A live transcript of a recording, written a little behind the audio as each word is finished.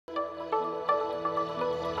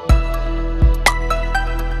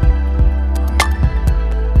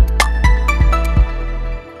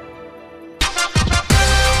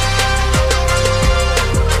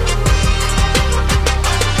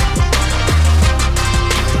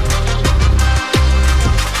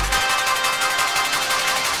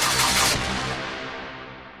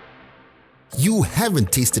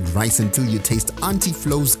haven't tasted rice until you taste Auntie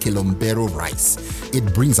Flo's Kilombero rice.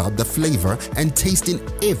 It brings out the flavor and taste in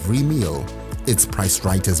every meal. It's priced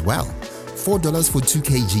right as well. $4 for 2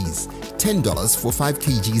 kgs, $10 for 5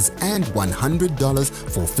 kgs, and $100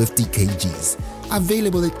 for 50 kgs.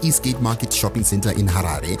 Available at Eastgate Market Shopping Center in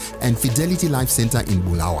Harare and Fidelity Life Center in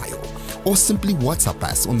Bulawayo. Or simply WhatsApp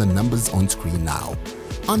us on the numbers on screen now.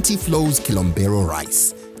 Auntie Flo's Kilombero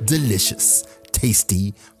rice. Delicious,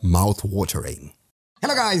 tasty, mouth-watering.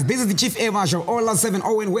 Hello guys, this is the Chief Eva Show, Ollah 7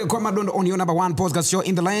 Owen. Welcome on your number one podcast show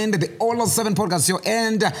in the land, the Ollah 7 podcast show.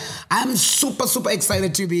 And I'm super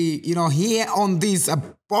excited to be, here on this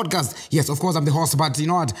podcast. Yes, of course, I'm the host, but you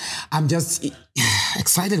know what? I'm just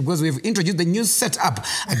excited because we've introduced the new setup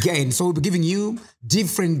again. So we'll be giving you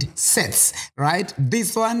different sets, right?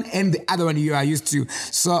 This one and the other one you are used to.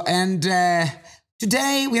 So, and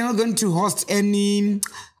today we are not going to host any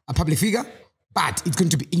public figure. But it's going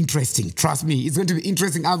to be interesting. Trust me, it's going to be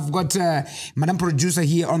interesting. I've got Madam Producer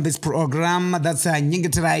here on this program. That's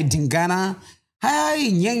Nyengeterai Dingana. Hi,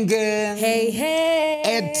 Nyenge. Hey.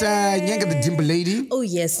 At Nyenge the Dimple Lady. Oh,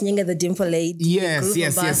 yes, Nyenge the Dimple Lady. Yes.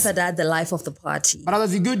 Ambassador, the life of the party. But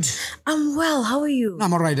others, you good? I'm well. How are you?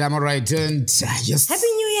 I'm all right. And yes. Happy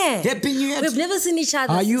New Year. Happy New Year. We've never seen each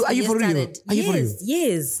other. Are you for real? Are you for real?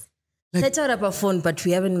 Yes. Let's out up a phone, but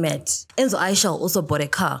we haven't met. Enzo Ishall also bought a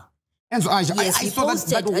car. Enzo Ishall. Yes, I saw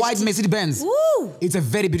that white Mercedes Benz. Woo! It's a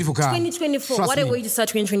very beautiful car. 2024. Trust what a me. way to start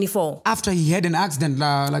 2024. After he had an accident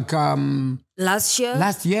Last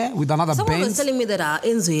year with another someone Benz. was telling me that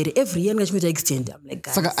Enzo every year I'm going to extend. I'm like,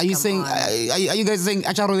 guys, Are you saying? Are you guys saying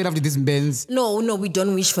Acharo after this Benz? No, we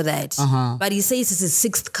don't wish for that. But he says it's his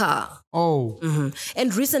 6th car. Oh.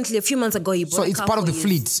 And recently, a few months ago, he bought a car. So it's part of the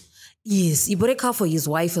fleet. Yes, he bought a car for his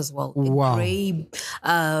wife as well. Wow. A gray,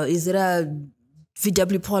 is it a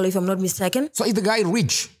VW Polo, if I'm not mistaken? So is the guy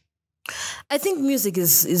rich? I think music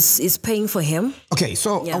is paying for him. Okay,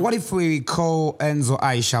 so what if we call Enzo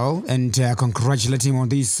Ishall and congratulate him on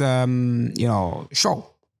this, show?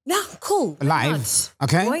 Yeah, cool. Live,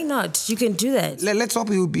 okay? Why not? You can do that. Let's hope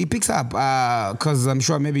he picks up, because I'm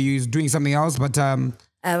sure maybe he's doing something else, but...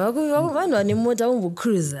 Because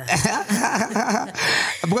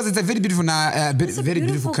it's a very beautiful, very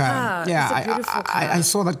beautiful car. Yeah, I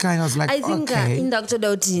saw that car and I was like, I think okay. in Dr.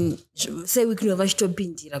 Doughty, say we can never stop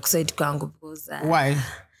because why?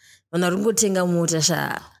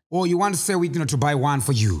 Oh, you want to say to buy one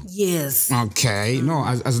for you? Yes. Okay. No,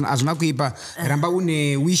 as nakuipa ramba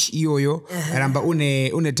une wish iyoyo, ramba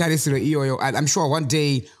une tarisiro iyoyo. I'm sure one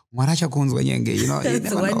day Mwaracha kunzwa nyenge,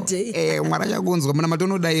 That's one day. Mwaracha kunzwa, mwana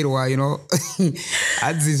matono dairwa,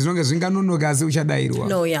 As long as no gazi ucha dairwa.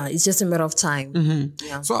 No, yeah, it's just a matter of time.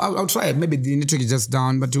 Yeah. So I'll try it. Maybe the network is just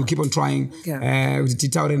down, but we'll keep on trying. With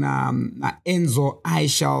Titaure na Enzo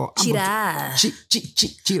Ishall. Chira.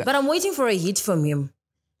 But I'm waiting for a hit from him.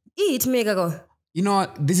 Hit mega go.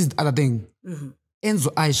 This is the other thing.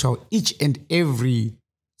 Enzo Ishall, each and every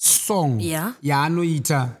song. Yeah.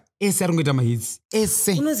 Anoita. Anointing.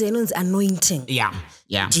 Yeah.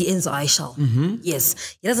 Enzo Ishall. Yes.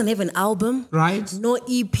 He doesn't have an album. Right. No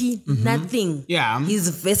EP. Nothing. Yeah. He's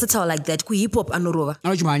versatile like that. Ku hip hop anorova.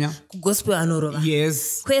 Ku gospel anorova.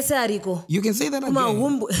 Yes. Kwese ariko. You can say that again. Kuma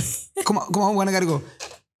umbu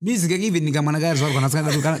music even nikamwanagari zvaro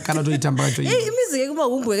kana toitamba kacho. Music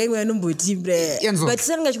kumahumbu yakaimwa nombuti bre. But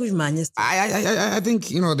sanga chikuchimanya. I think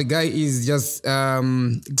the guy is just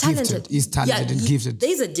talented. Gifted. He's talented and gifted. There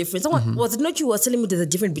is a difference. Was it not you were telling me there's a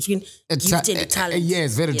difference between gifted and talent?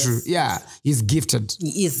 Yes, very true. Yeah, he's gifted.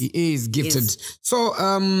 He is gifted. So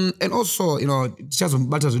and also just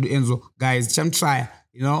better to do Enzo guys. Cham try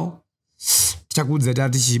chakudza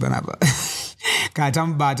tati chiba napa.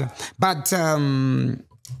 Katambata. But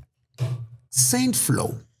Saint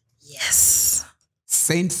Flo. Yes.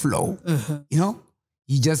 Saint Flo.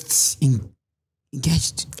 He just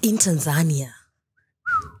engaged in Tanzania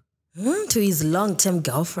to his long-term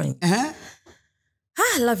girlfriend.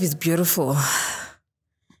 Love is beautiful.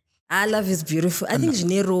 Love is beautiful. I think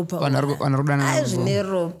Jineropa.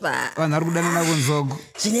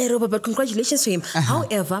 But congratulations to him.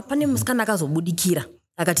 However, pane muskana akazobudikira.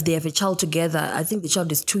 They have a child together. I think the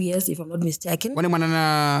child is 2 years, if I'm not mistaken.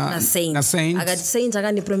 Na Saint. Saint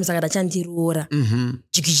promise akachandirora.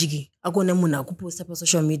 Jiki. Akone munhu akuposta pa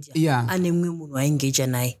social media. Yeah. Ane mumwe munhu aengage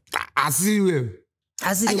naye. I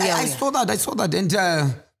saw that and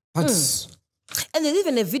but and there's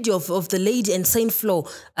even a video of the lady and Saint Flo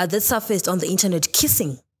that surfaced on the internet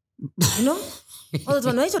kissing. All that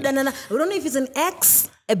one. We don't know if it's an ex,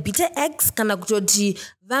 a bitter ex, kana kutoti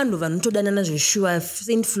vanhu vanotodana sure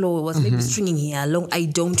Saint Flo was maybe stringing here along. I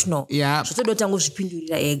don't know. Yeah.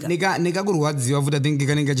 Zvotodotangozvipindurira ega. Nekakurwadziwa futi I think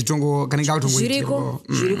kanenge Zviriko.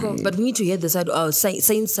 But we need to hear the side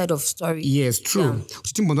Saint's side of story. Yes, true.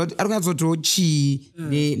 Timbonza kuti arikunatsotiwo chii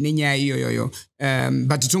nenyaya iyoyoyo.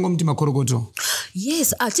 But titongomuti makorokoto.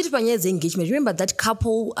 Yes, tiri panyaya dzeengagement. Remember that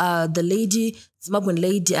couple, the lady, Zimbabwean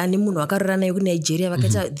lady, ane munhu akarara naye kuNigeria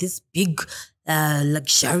vakaita this big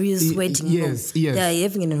luxurious wedding. Yes. They are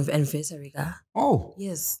having an anniversary. Oh.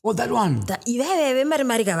 Yes. Oh, that one.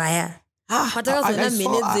 Mari kavaya.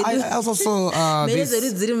 I also saw this.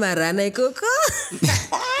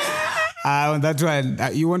 On that one,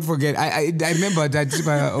 you won't forget. I remember that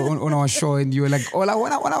on our show, and you were like, Ollah,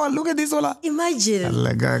 Ollah, look at this, Ollah. Imagine. I'm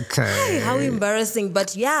like, okay. How embarrassing.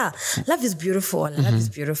 But yeah, love is beautiful. Love is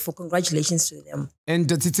beautiful. Congratulations to them. And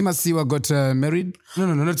Titi Masiwa got married?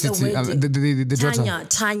 No, not Titi. The daughter.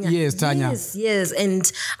 Tanya. Yes, Tanya. Yes. And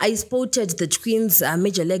I spotted the twins,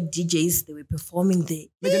 Major Leg DJs. They were performing there.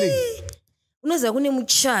 Major Leg? Unoza kune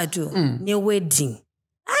muchato ne wedding.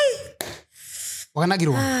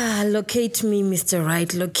 Locate me, Mr.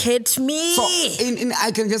 Right. Locate me. So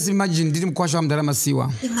I can just imagine.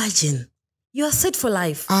 Imagine. You are set for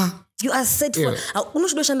life. You are set for.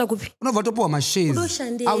 Unoshanda kupi? Unovatopoa mashes.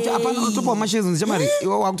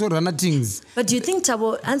 But do you think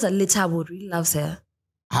Tabo really loves her?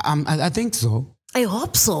 I think so. I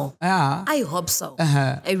hope so. Yeah. I hope so.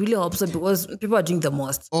 I really hope so because people are doing the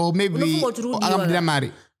most. Or maybe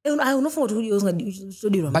but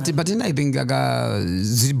then I think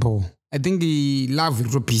Zibo. I think the love is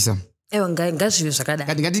pizza. It's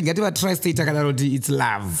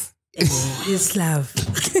love. It's love.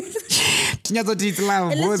 It's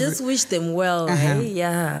love. And let's just wish them well, right?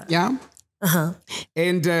 Yeah. Yeah.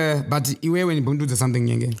 And but when you do something,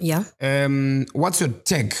 yeah. What's your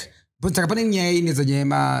take? But recently,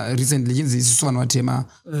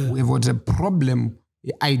 we've got a problem,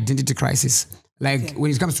 identity crisis. Like when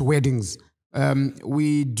it comes to weddings,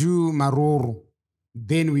 we do maroro,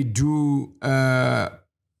 then we do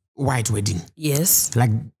white wedding. Yes. Like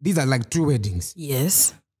these are like two weddings.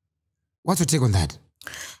 Yes. What's your take on that?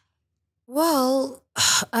 Well,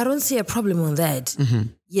 I don't see a problem on that.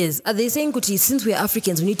 Yes. Are they saying, Kuti, since we're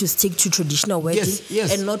Africans, we need to stick to traditional wedding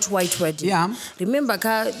and not white wedding? Yeah. Remember,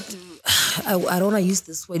 I don't want to use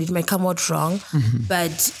this word, it might come out wrong,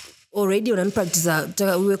 but already on practice,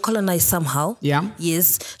 we were colonized somehow. Yeah.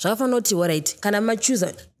 Yes. So if I not right, can I choose?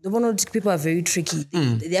 The people are very tricky.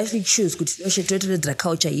 They actually choose the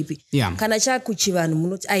culture. Yeah. Can I check kuchivan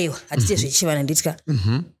munot ayo? Atite chivan and ditka.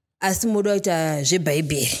 Asimodo ita je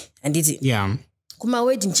baby and it. Yeah. Kuma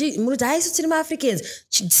wedding munot ayo so Africans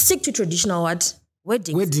stick to traditional what?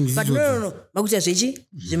 Weddings. But no.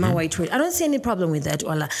 White wedding. I don't see any problem with that,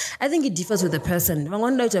 Ollah. I think it differs with the person.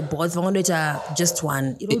 Both, just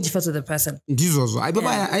one. It all differs with the person. This also. I do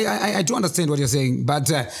understand what you're saying,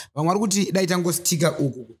 but but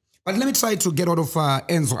let me try to get out of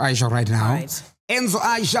Enzo Ishall right now. Right. Enzo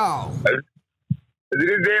Ishall.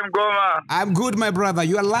 Goma. I'm good, my brother.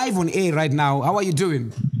 You are live on air right now. How are you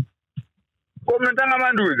doing? Why?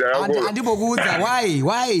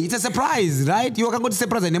 It's a surprise, right? You can go to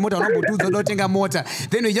surprise and motor.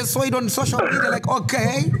 Then we just saw it on social media, like,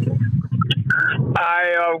 okay.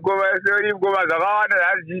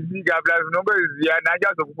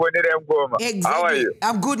 Exactly. How are you?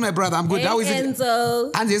 I'm good, my brother. I'm good. Hey, how is Enzo.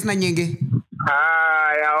 it? Enzo Nanyenge.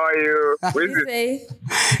 Hi, how are you? What do you say?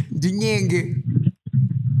 Dinyenge.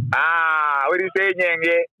 What do you say,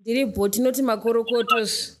 Nyenge? Did you put noti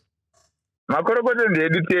makorokotos? Makorokoto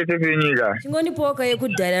ndedu tete kwenyika. Chingonipoka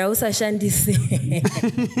yekudhara usashandise.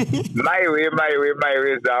 My way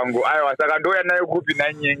zangu. Aiwa saka ndoya nayo kupi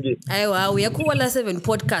na Nyenge. Aiwa uya ku Ollah 7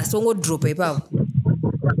 podcast wongo drop ipapo.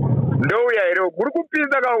 Ndoya ero kuri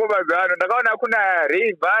kupinza ka kubazano ndakaona kuna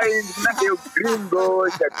Revive, kuna Gringo,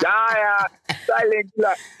 Chachaya, Silent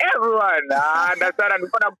everyone. Ndasara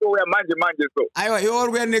ndifana kutoya manje so. Aiwa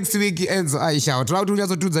you are next week Enzo Ishall. Try to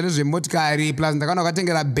uzotudza nezvemotikari plus ndakaona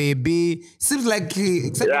wakatengera baby. Seems like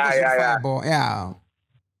yeah.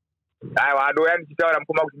 Aiwa ndoya ndichitaura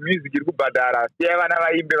mukoma kuti music iri kubhadhara. Siya vana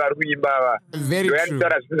vaimbe vari kuimba ava. Very true.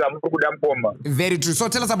 Ndichitaura zvinhu zvamuri kuda mukoma. Very true. So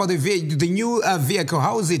tell us about the new vehicle.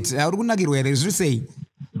 How is it? Uri kunakirwa here? Is you say?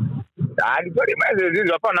 Nditori mazvezvi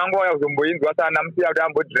zvafana ngouya kuzomboinzwa sana musiya kuti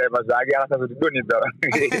ambodriver zvake akasazotidonedza.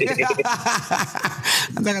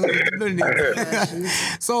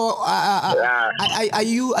 So are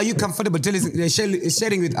you comfortable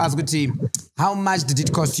sharing with us, good team? How much did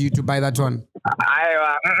it cost you to buy that one?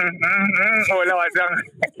 Aiwa, Ollah watanga.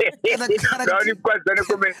 Ndaoni kwazana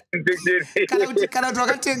comment section. Kana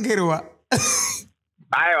wakatengerwa.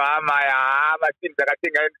 aiwa maya machini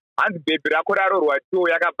dzakatenga hanzi bhebhi rako rarorwa show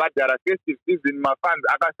yakabhadhara festive season mafans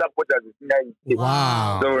akasupporta zvisingaiti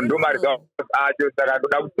so ndomari acho saka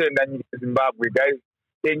ndoda kutenda nyika yeZimbabwe guys.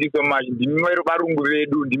 Thank you so much.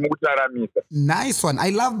 Nice one.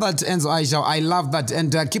 I love that, Enzo Ishall. I love that.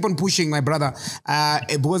 And keep on pushing, my brother.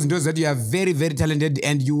 Because those that you are very, very talented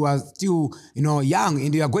and you are still, young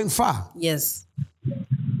and you are going far. Yes.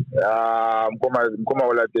 Ollah,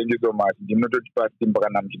 thank you so much. Yes, but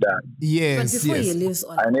before you leave,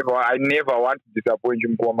 I never want to disappoint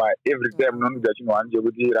you, every time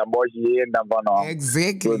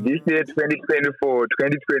exactly. So this year 2024.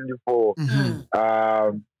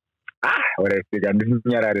 What I think,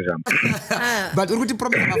 but we're going to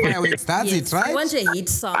promise my fireworks. That's it, right? I want a hit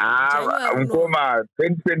song.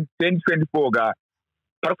 2024 ga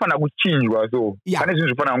parafana kuchinjwa so pane zvinhu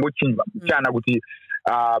zvifana ngochinjwa kuchana kuti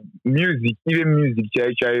music even music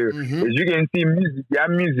chaiyo as you can see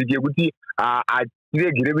music yekuti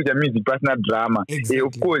atiregere kuita music pasina drama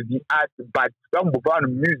of course art but vambopa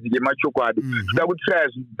vanhu music yemachokwadi toda kutraya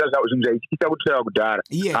zvinhu zvaityisa kutraya kudhara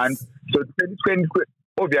and so 2020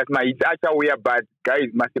 obvious mahits achauya but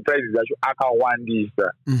guys masurprises acho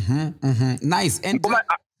akawandisa. Nice. And am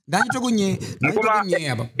I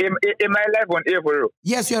live on air for you?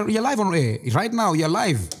 Yes, you're live on air right now. You're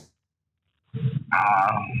live.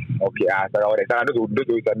 Okay.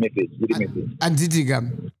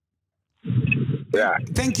 Yeah.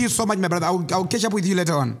 Thank you so much, my brother. I'll catch up with you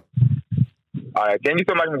later on. All right. Thank you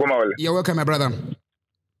so much, Mugoma. You're welcome, my brother.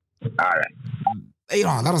 All right.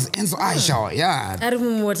 That was Enzo Ishall, yeah. I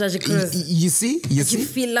remember what you see? You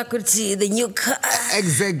feel like the new car.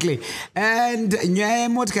 Exactly. And say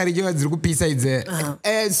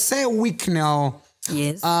Wicknell.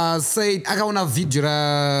 Yes. Say I got a video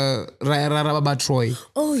about Troy.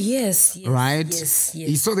 Oh yes. Right? Yes.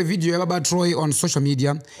 He saw the video about Troy on social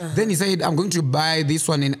media. Then he said, I'm going to buy this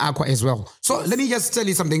one in Aqua as well. So let me just tell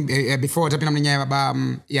you something before say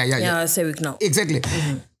Wicknell. Exactly.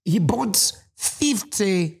 He bought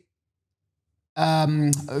 50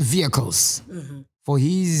 vehicles for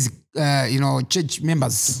his church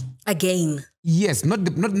members. Again. Yes, not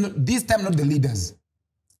this time, not the leaders.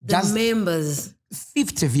 The members.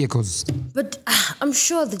 50 vehicles. But I'm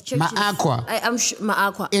sure the church I'm sure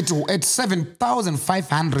Maakwa. At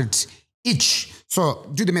 7,500 each. So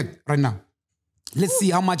do the math right now. Let's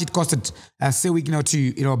see how much it costed say Wicknell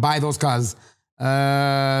to buy those cars.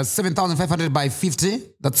 7,500 by 50.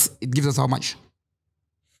 It gives us how much?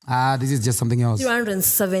 This is just something else.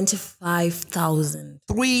 375,000.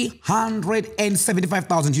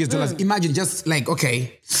 375,000 US dollars. Imagine just like,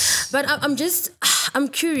 okay. But I'm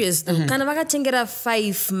curious though. Kind of I can get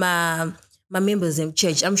 5 my members in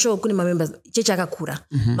church. I'm sure kuni my members church akakura.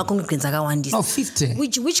 My congregants akawandisa. No, 50.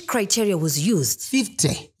 Which criteria was used?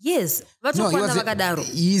 50. Yes. No,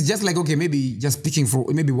 he's just like, okay, maybe just picking for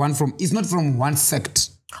maybe one from, it's not from one sect.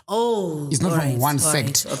 Oh, it's not from one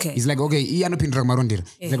sect. Right, okay. It's like, okay, he's like,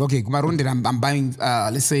 okay, I'm buying,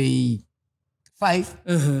 let's say 5.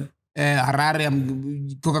 Harare,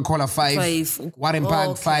 Coca-Cola 5. Warren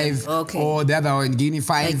Park 5. Okay. Or the other one, Guinea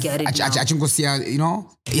 5. I get it now.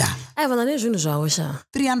 Yeah. I have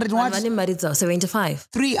 300 what? 75.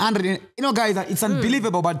 300. Guys, it's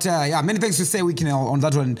unbelievable, but many thanks to say Wicknell on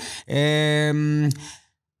that one.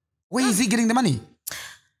 Where is he getting the money?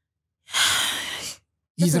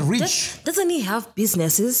 He's rich. Doesn't he have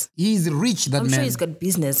businesses? He's rich, that I'm man. sure he's got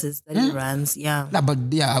businesses that he runs, yeah. But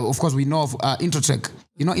of course we know of Introtech.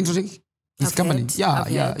 You know Introtech? His company.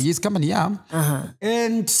 His company, yeah.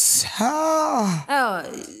 And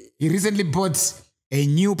he recently bought a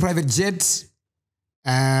new private jet.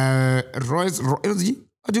 Rolls Royce.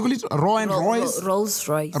 What do you call it? Rolls Royce.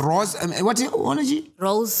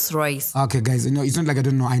 Rolls Royce. Okay, guys, it's not like I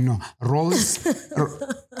don't know. I know. Rolls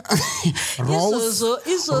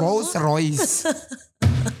Royce.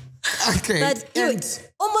 Okay. But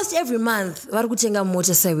almost every month, varukutenga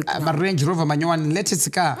motor say we Range Rover Manyowa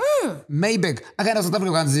latest car. Maybach. Akaenda South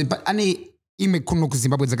Africa but ani imekuno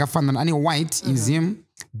kuZimbabwe dzakafanana ani white in Zim,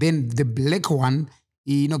 then the black one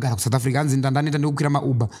gara ku South Africa anzi ndandani ndikukwira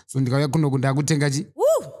maUber. So ndikauya kuno ndakutenga chi.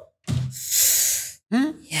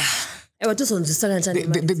 Yeah.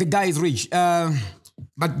 The guy is rich.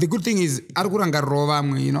 But the good thing is arikuranga rova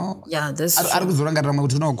amwe, Yeah, that's true. Arikuzoranga rova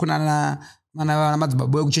kuti kunana mana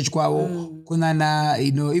madzibaba ekuchechi kwavo kunana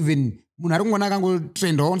even munhu ari kungona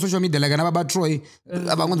akangotrenda on social media like ana baba Troy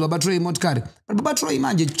abangonzi baba Troy motikari but baba Troy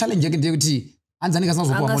manje challenge yake ndeyekuti anzani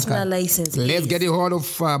kasazopuwa motikari. License. Let's get a hold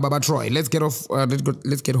of Baba Troy. Let's get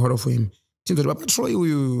hold of him. Tinzoti Baba Troy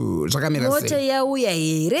uyu zvakamira sei. Mota yauya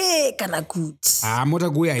here kana kuti. Mota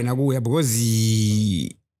kuuya haina kuuya because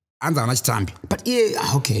hanzi havana chitambi. But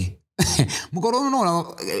okay. Mukoro unoona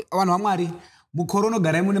vanhu vaMwari. Mukoro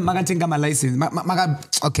unogarai mune makatenga malicense.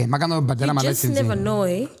 Okay, makanobhadhara malicense. You just never know,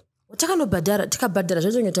 eh? Takanobhadhara, tikabhadhara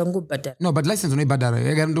zvacho ngeta ngobhadhara. No, but license unoibhadhara.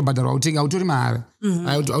 Yega ndobhadhara utenga autori mahara.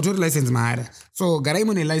 Autori license mahara. So garai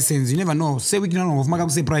mune license, you never know. Say Wicknell ngofumaka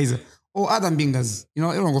kusurprise. Or other bingers, you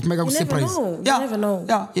know, everyone ngofumaka kusurprise. You never know.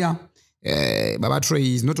 Yeah. Baba Troy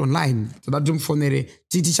is not online. So that don't phone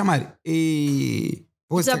Titi Chamari.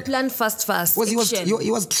 It's a plan fast. He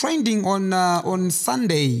was trending on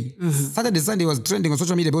Sunday. Saturday was trending on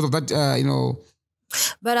social media because of that, you know.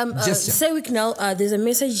 But say Wicknell, there's a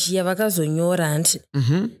message here vakazonyorant,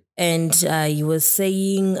 and he was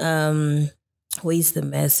saying, where is the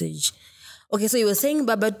message? Okay, so he was saying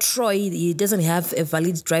Baba Troy, he doesn't have a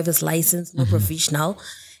valid driver's license, no professional.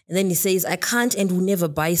 And then he says, I can't and will never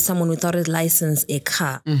buy someone without a license a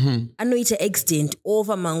car. I know it's an accident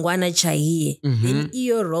over Mangwana Chai. Then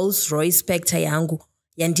iyo Rolls Royce Spectre yangu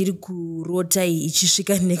yandiri kurota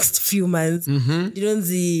ichishika next few months.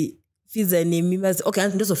 Ndinonzi fiza name mas okay,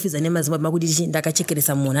 ndozo fiza name mas makudi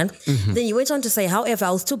ndakachekeresa mona. Then he went on to say, however,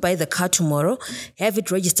 I'll still buy the car tomorrow, have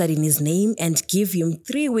it registered in his name, and give him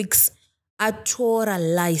 3 weeks Atora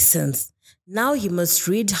license. Now he must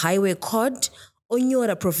read highway code on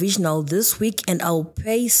your provisional this week, and I'll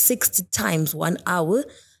pay 60 times 1 hour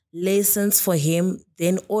license for him.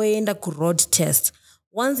 Then oenda road test.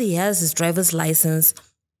 Once he has his driver's license,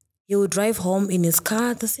 he will drive home in his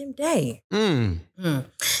car the same day.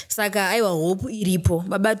 Saka aiwa hope iripo.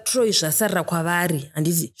 Baba Troy zvasarira kwavari.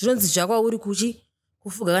 Handiti zvinonzi zvakwauri kuchi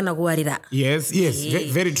kufuga kana kuwarira. Yes,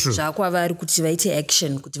 very true. Zvakwavari kuti vaite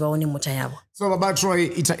action kuti vaone mota yavo. So Baba Troy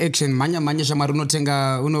ita action manya shamari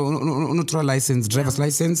unotenga unotora license, driver's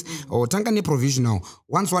license or tanga ne provisional.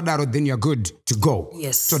 Once wadaro, then you're good to go.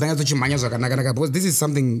 Yes. So tanga tochi manya zvakanaka because this is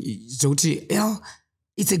something zoti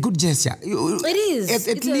it's a good gesture. It is.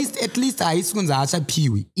 At least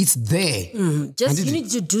it's there. Just you need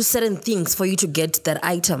to do certain things for you to get that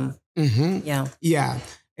item. Yeah.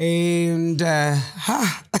 And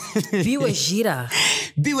Biwe Jira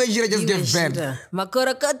just get bad.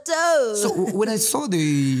 Makorakato. So when I saw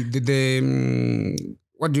the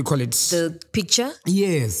what do you call it? The picture?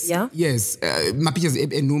 Yes. Yeah? Yes. My pictures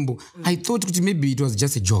enumbo. I thought maybe it was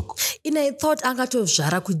just a joke. I thought angato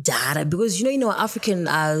jara kudara because you know in our African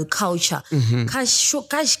culture,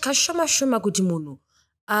 kashoma shoma kuti munhu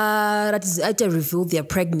I reveal their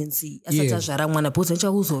pregnancy. You know,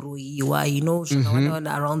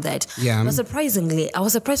 around that. Yeah. But surprisingly, I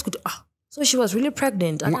was surprised. So she was really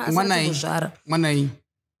pregnant.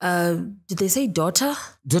 Did they say daughter?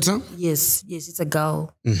 Daughter? Yes, it's a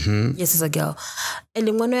girl. Yes, it's a girl. And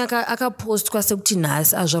then when I post and I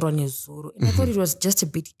thought it was just a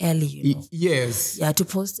bit early, you know. Yes. Yeah, to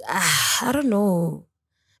post. I don't know.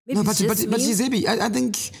 Maybe but she's happy. I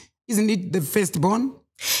think, isn't it the firstborn?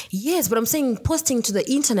 Yes, but I'm saying posting to the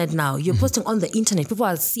internet now. You're posting on the internet. People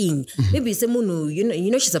are seeing. Maybe Semunu, you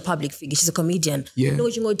know she's a public figure. She's a comedian. Yeah.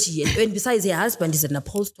 And besides, her husband is an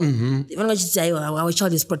apostle. Our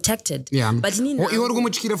child is protected. Yeah. But you want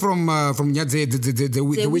to go from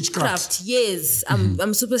the witchcraft. Yes,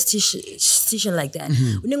 I'm superstitious like that.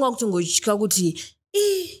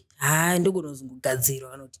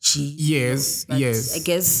 Yes. I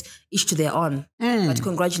guess each to their own. But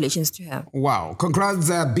congratulations to her. Wow. Congrats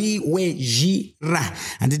Biwe Jira.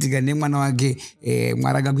 And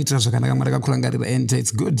and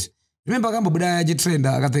it's good. Remember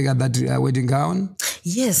that wedding gown?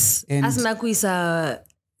 Yes. Asnaku is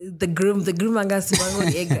the groom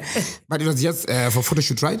But it was just for photo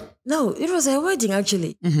shoot, right? No, it was a wedding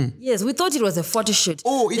actually. Yes, we thought it was a photo shoot.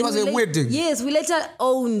 Oh, it was a wedding. Yes, we later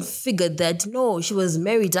figured that no, she was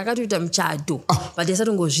married. But they said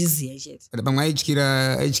go yet.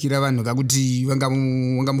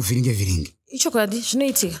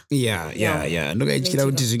 Yeah.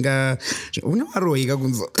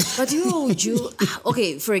 But you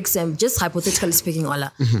okay, for example, just hypothetically speaking,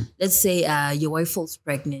 Ollah, let's say your wife falls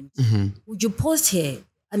pregnant. Would you post her?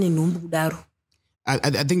 I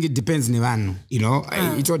think it depends, you know.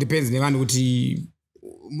 It all depends.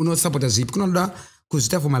 Support us.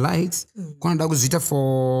 For my likes, for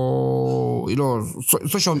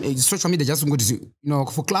social media, just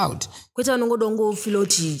for cloud.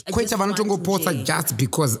 Just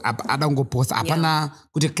because I don't go post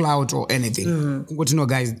put cloud or anything.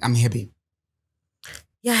 Guys, I'm happy.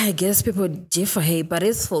 Yeah, I guess people differ, hey, but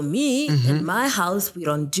it's for me in my house, we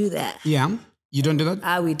don't do that. Yeah, you don't do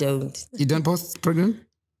that? We don't. You don't post pregnant?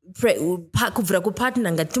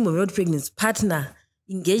 partner not pregnancy partner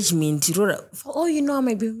engagement for all you know I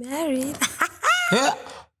might be married. Yeah.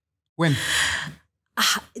 When?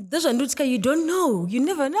 Those one you don't know. You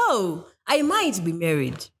never know. I might be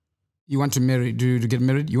married. You want to marry? Do you get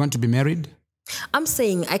married? You want to be married? I'm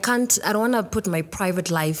saying I don't want to put my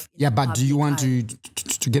private life. Yeah, but do you want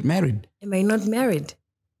to get married? Am I not married?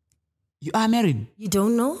 You are married. You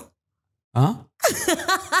don't know? Huh?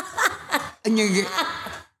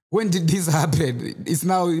 When did this happen? It's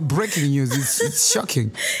now breaking news. It's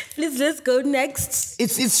shocking. Please, let's go next.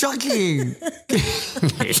 It's shocking.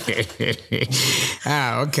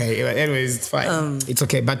 Okay. Anyways, it's fine. It's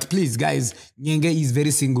okay. But please, guys, Nyenge is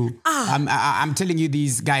very single. I'm telling you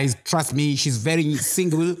these guys, trust me, she's very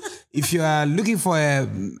single. If you are looking for a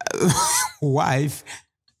wife,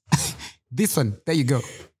 this one, there you go.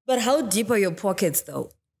 But how deep are your pockets,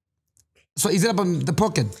 though? So is it about the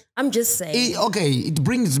pocket? I'm just saying. It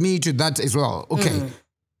brings me to that as well. Okay.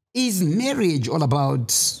 Is marriage all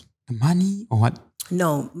about money or what?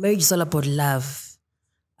 No, marriage is all about love,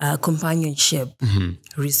 companionship,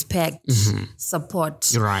 respect,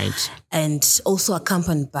 support. Right. And also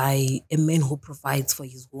accompanied by a man who provides for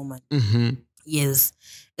his woman. Yes.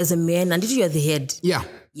 As a man, and if you are the head. Yeah.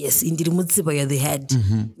 Yes, indeed, you're the head.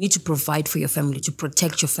 You need to provide for your family, to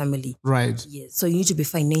protect your family. Right. Yes. So you need to be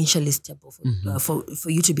financially stable for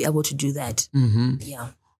you to be able to do that. Yeah.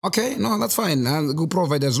 Okay, no, that's fine. Go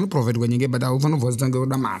provide, there's no provide when you get, but I want to don't go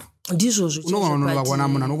damar. This was No,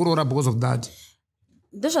 because of that.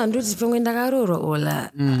 This one is from when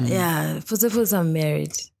Ollah. Yeah, for I'm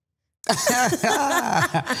married.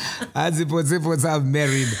 As if I'm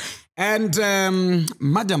married. And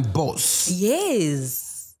Madam Boss. Yes.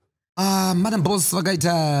 Madam Boss,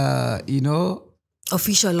 you know.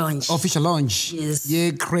 Official launch. Yes.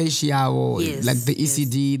 Yeah, crash, yes. Like the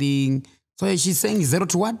ECD thing. So she's saying 0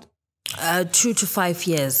 to what? 2 to 5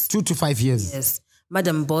 years. 2 to 5 years. Yes.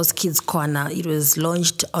 Madam Boss Kids Corner. It was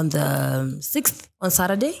launched on the 6th, on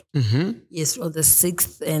Saturday. Yes, on the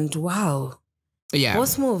 6th. And wow. Yeah.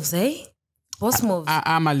 Boss moves, eh? Boss moves.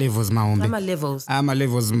 I'm a levels,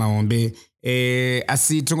 maombe. I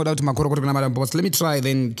see Tongo out to Makoro Madam Boss. Let me try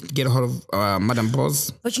then get hold of Madam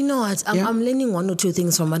Boss. But you know what? I'm learning 1 or 2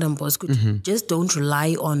 things from Madam Boss. Just don't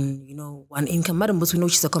rely on, one income. Madam Boss, we know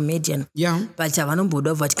she's a comedian. Yeah. But I want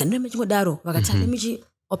to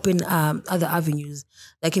open other avenues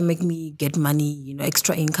that can make me get money,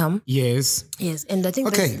 extra income. Yes. Yes. And I think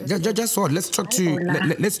okay, just hold. Let's talk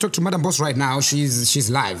to Madam Boss right now. She's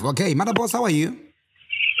live. Okay, Madam Boss, how are you?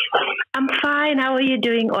 I'm fine. How are you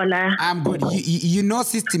doing, Ollah? I'm good. You know,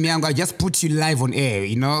 Sister Mianga, I just put you live on air,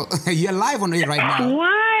 You're live on air right now.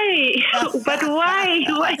 Why? But why?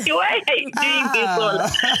 Why are you doing this,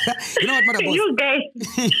 Ollah? You know what, Madam Boss? You guys.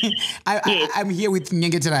 I'm here with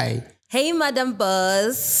Nyenge today. Hey, Madam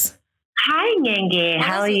Boss. Hi, Nyenge.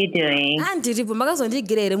 How are you doing?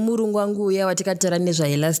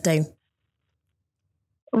 Last time.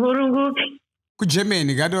 Murungu.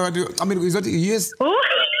 Germany. I mean, is that yes?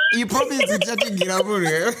 You promised to chatting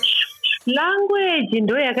language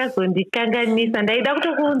ndo yakazondikanganisa ndaida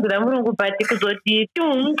kutokuunzira murungu but kuzoti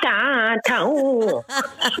tumtata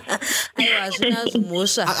hazvina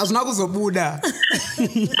kuzobuda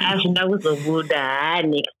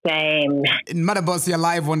next time. Madam Boss, you're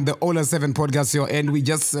live on the Ollah 7 podcast here, and we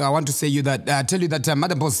just want to say you that tell you that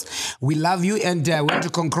Madam Boss, we love you and we want to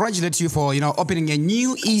congratulate you for opening a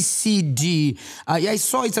new ECD. I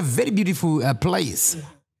saw it's a very beautiful place.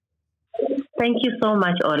 Thank you so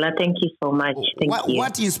much, Ollah. Thank you so much. Thank you.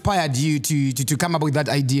 What inspired you to come up with that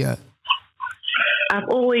idea? I've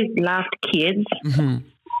always loved kids.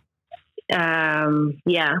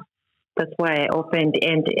 Yeah, that's why I opened.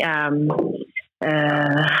 And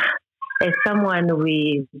as someone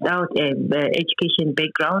without an education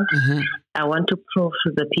background, I want to prove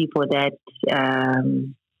to the people that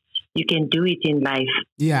you can do it in life.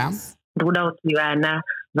 Yeah. Without education,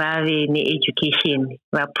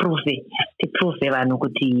 prove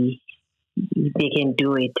they can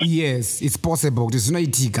do it. Yes, it's possible. It's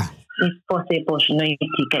possible.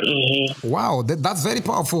 Wow, that's very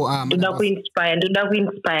powerful. Ndoda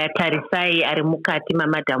kuinspire tarisai ari mukati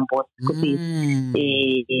Madam Boss kuti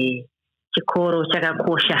chikoro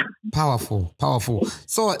chakakosha. Powerful.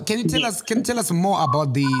 So can you tell us more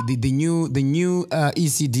about the new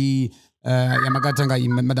ECD Yamagatanga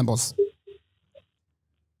Madam Boss?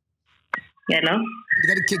 Hello?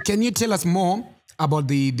 Can you tell us more about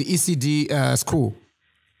the ECD school?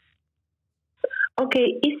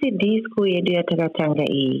 Okay, ECD school yedu yatanga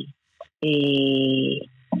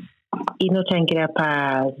inotangira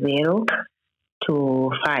pa 0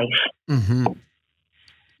 to 5.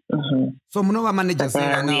 So Munova managers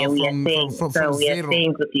now from zero.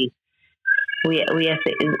 We are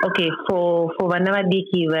saying, okay, for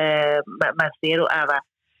Vanavadiki Masero Ava,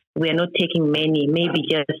 we are not taking many, maybe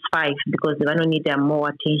just 5 because they don't need more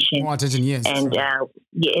attention. More attention, yes. And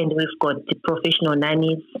and we've got the professional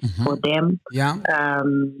nannies for them. Yeah.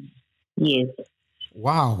 Yes.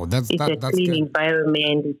 Wow, that's a clean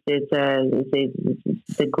environment. It's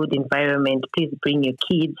a good environment. Please bring your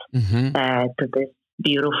kids to this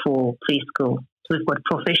beautiful preschool. So we've got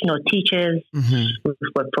professional teachers,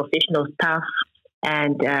 we've got professional staff,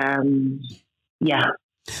 and yeah.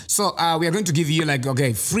 So we are going to give you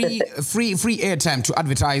free airtime to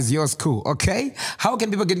advertise your school. Okay, how can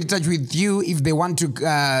people get in touch with you if they want to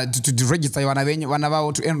register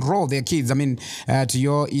to enroll their kids? I mean, to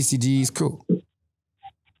your ECD school.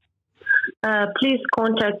 Please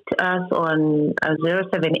contact us on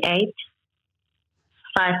 078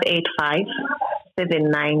 585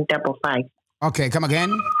 7955. Okay, come again.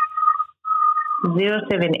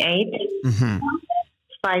 078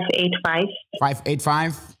 585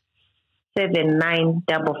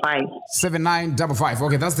 7955. 7955.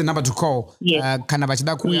 Okay, that's the number to call. Yes.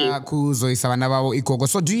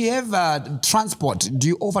 So do you have transport? Do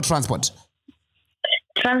you offer transport?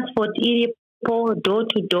 Transport, door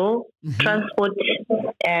to door, transport,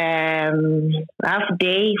 half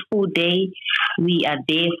day, full day. We are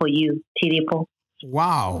there for you, Tiripo.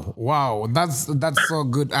 Wow, that's so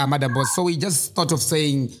good, Madam Boss. So we just thought of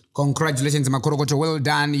saying congratulations, Makorokocho, well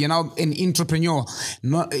done. You know, an entrepreneur.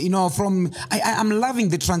 I'm loving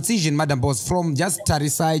the transition, Madam Boss, from just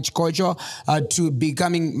research culture to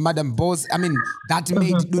becoming Madam Boss. I mean, that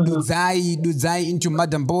made Duzai into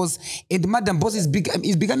Madam Boss, and Madam Boss is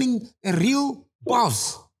becoming a real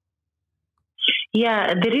boss.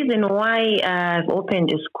 Yeah, the reason why I've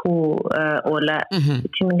opened a school, Ollah, yes,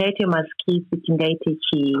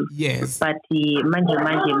 but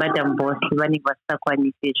manje Madam Boss,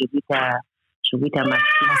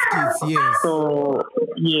 yes. So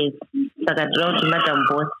yes, I draw Madam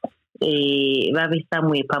Boss.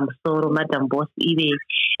 Somewhere Pamsoro, Madam Boss, even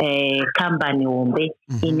company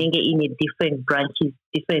in a different branches,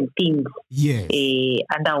 different things, yes,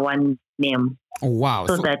 under one name. Oh, wow.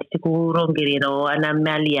 So that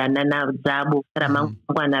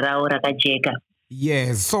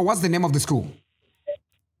yes. So what's the name of the school?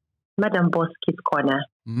 Madam Boss Kids Corner.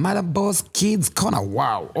 Madam Boss Kids Corner.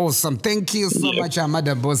 Wow, awesome! Thank you so much,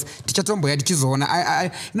 Madam Boss. Teacher Tombo,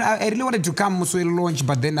 I really wanted to come to launch,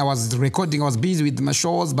 but then I was recording. I was busy with my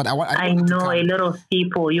shows, but I know a lot of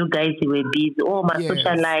people. You guys were busy. Oh, my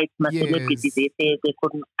socialites, my celebrities. They said they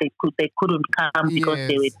couldn't come because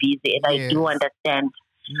they were busy, and I do understand.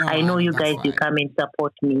 No, I know you guys. You come and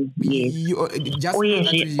support me. Yes. We're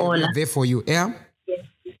there for you. Yeah.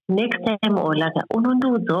 Next time, Ollah,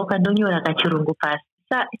 unondozoka ndonyora kachirungu pasi.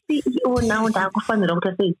 CEO now ndakufanira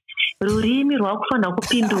kuti sei rurimi rwakufanira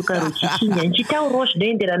kupinduka ruchichinya nchitaurawo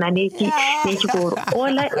zvinoenderana nechikoro.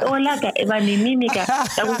 Ollah vanimimika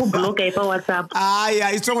ndakukubloka ipa WhatsApp.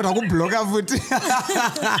 Aya, ichongo ndakubloka futi.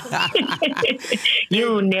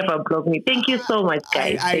 You never block me. Thank you so much,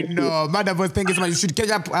 guys. I know. Madam Boss, thank you so much. You should catch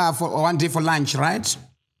up for one day for lunch, right?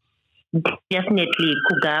 Definitely.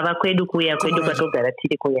 Kugava kwedu kuya kwedu kwatogara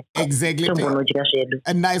tiri kuya. Exactly.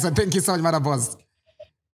 And nice one. Thank you so much, Madam Boss.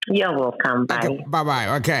 You're welcome. Bye. Okay, bye.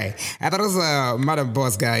 Okay. That was Madam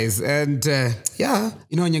Boss, guys. And yeah,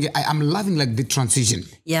 I'm loving the transition.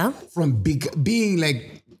 Yeah. From being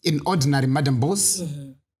like an ordinary Madam Boss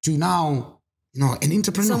to now, an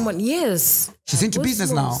entrepreneur. Someone, yes. She's into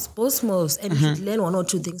business now. Both moves. And you should learn one or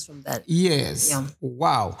two things from that. Yes. Yeah.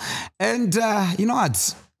 Wow. And you know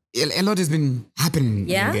what? A lot has been happening.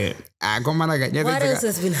 Yeah? What else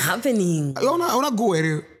has been happening? I wanna go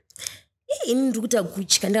where ini ndikuta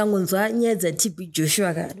kuchika ndakangonzwa nyaya dzaTB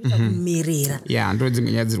Joshua kumirira. Yeah,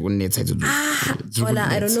 ndodzimwe nyaya dziri kunetsa idzodzo. Well,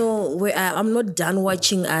 I don't know. I'm not done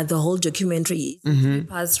watching the whole documentary. It's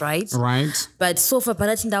past, right? Right. But so far,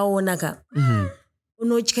 parati ndaona ka.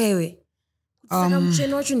 Unotya iwe.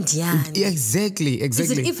 Exactly.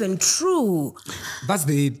 Is it even true? That's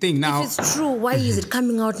the thing now. If it's true, why is it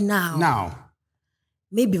coming out now? Now.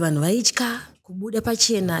 Maybe vanhu vaichka kubuda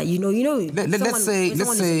pachena.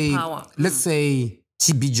 Let's say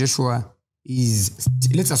TB Joshua is,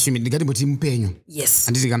 let's assume it, ndikati mupenyu. Yes.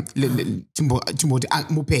 And timboti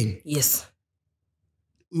mupenyu. Yes.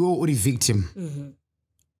 You're a victim.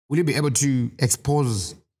 Will you be able to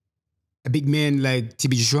expose a big man like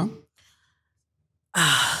TB Joshua?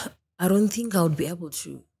 I don't think I would be able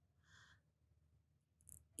to.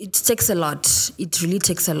 It takes a lot. It really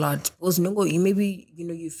takes a lot. Because maybe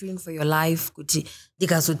you're fearing for your life. Maybe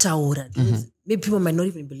maybe people might not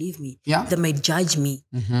even believe me. Yeah. They might judge me.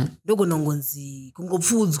 Because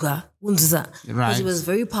it was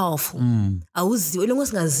very powerful.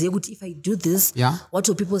 If I do this, what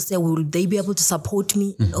will people say? Will they be able to support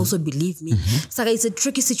me and also believe me? So it's a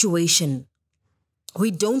tricky situation.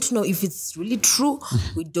 We don't know if it's really true.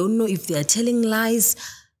 We don't know if they are telling lies.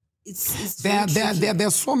 There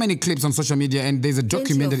are so many clips on social media, and there's a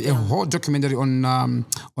documentary, a whole documentary on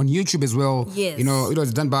YouTube as well. Yes. You know, it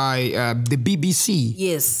was done by the BBC.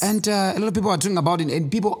 Yes. And a lot of people are talking about it,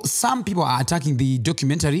 and some people are attacking the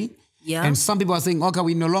documentary. Yeah. And some people are saying, okay,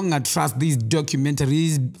 we no longer trust these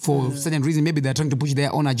documentaries for certain reason. Maybe they're trying to push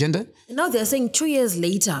their own agenda. And now they're saying 2 years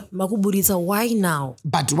later, Makuburisa, why now?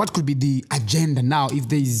 But what could be the agenda now if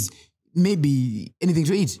there's maybe anything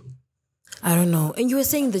to it? I don't know. And you were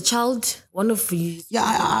saying the child, one of you. Yeah,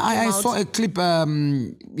 I saw a clip,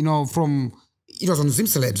 you know, from, it was on Zim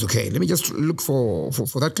Celebs, okay. Let me just look for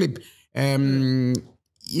that clip. You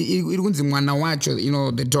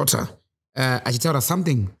know, the daughter, I should tell her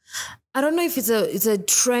something. I don't know if it's a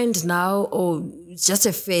trend now or it's just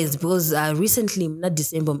a phase, because recently, not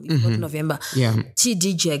December, not November,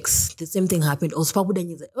 TD Jax, the same thing happened. Also,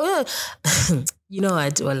 you know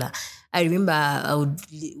what, Ollah? I remember I would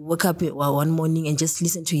wake up one morning and just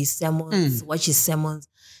listen to his sermons, watch his sermons.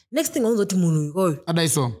 Next thing, I go to Munu, you go.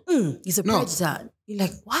 He's a predator. You're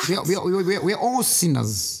like, what? We're all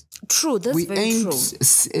sinners. True, that's we very ain't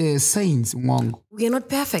true. Saints, Wong. We are not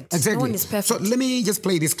perfect. Exactly. No one is perfect. So let me just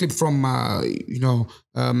play this clip from, you know,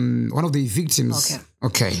 one of the victims.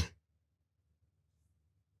 Okay.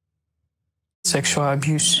 Sexual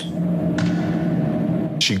abuse.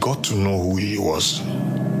 She got to know who he was,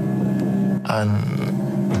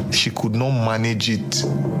 and she could not manage it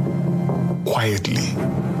quietly.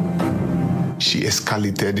 She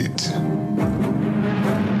escalated it.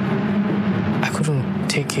 I couldn't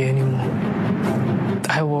take it anymore.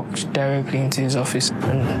 I walked directly into his office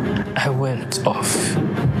and I went off.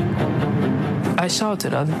 I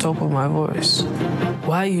shouted at the top of my voice,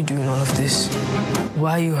 "Why are you doing all of this?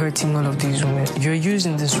 Why are you hurting all of these women? You're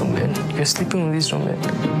using these women. You're sleeping with these women."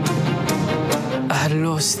 I had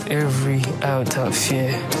lost every iota of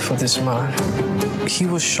fear for this man. He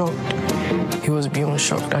was shocked. He was beyond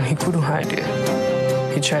shocked and he couldn't hide it.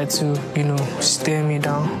 He tried to, you know, stare me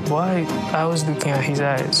down. Why? I was looking at his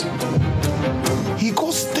eyes. He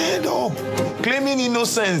got stirred up, claiming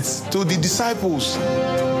innocence to the disciples.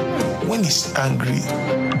 When he's angry,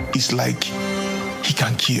 it's like he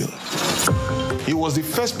can kill. He was the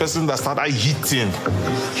first person that started hitting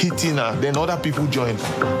her. Then other people joined.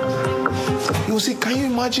 He was saying, "Can you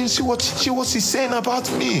imagine? See what he's saying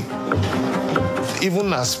about me?"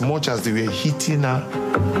 Even as much as they were hitting her,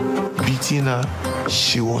 beating her,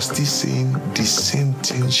 she was still saying the same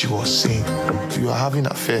thing she was saying. "You are having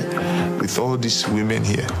an affair with all these women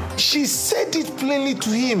here." She said it plainly to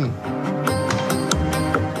him.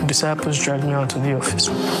 Disciples dragged me out to the office.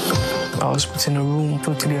 I was put in a room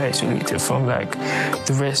totally isolated from like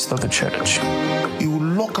the rest of the church. He would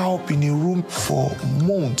lock her up in a room for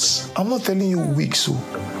months. I'm not telling you weeks, so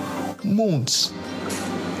months.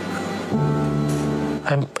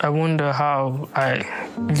 I wonder how I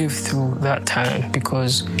lived through that time,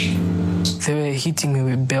 because they were hitting me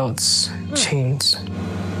with belts, chains.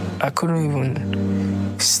 I couldn't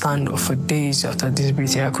even stand up for days after this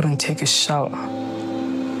beating. I couldn't take a shower.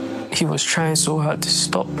 He was trying so hard to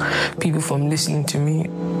stop people from listening to me.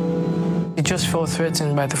 It just felt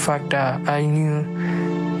threatened by the fact that I knew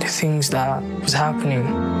the things that was happening.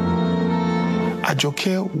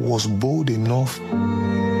 Ajoke was bold enough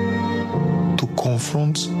to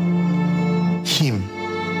confront him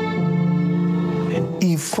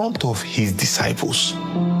in front of his disciples.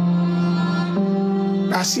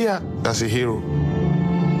 I see her as a hero,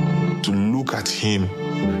 to look at him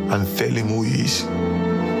and tell him who he is.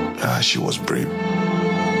 She was brave.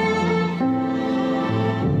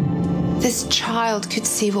 This child could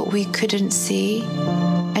see what we couldn't see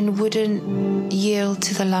and wouldn't yield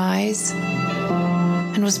to the lies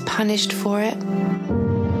and was punished for it.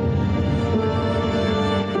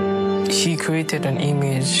 He created an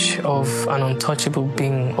image of an untouchable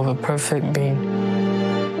being, of a perfect being.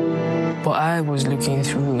 But I was looking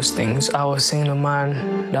through those things. I was seeing a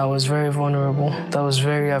man that was very vulnerable, that was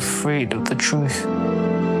very afraid of the truth.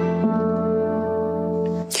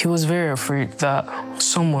 He was very afraid that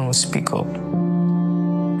someone would speak up,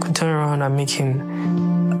 could turn around and make him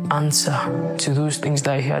answer to those things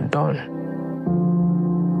that he had done.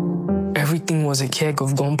 Everything was a keg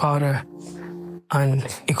of gunpowder, and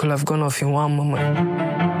it could have gone off in one moment.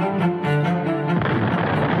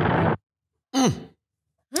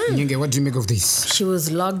 Nyenge, what do you make of this? She was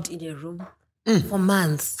locked in a room For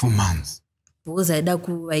months. For months. Because I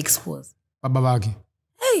were exposed. Babaki.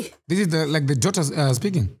 Hey. This is the daughter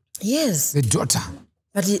speaking? Yes. The daughter.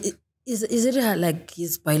 But is it like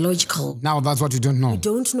his biological? Now that's what you don't know. You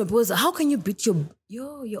don't know, because how can you beat your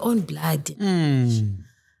own blood and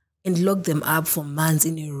lock them up for months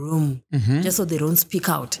in a room just so they don't speak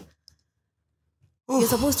out? You're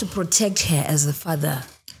supposed to protect her as a father.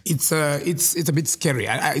 It's a bit scary.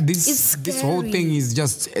 This whole thing is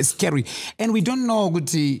just scary, and we don't know,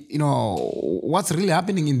 what's really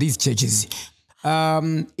happening in these churches.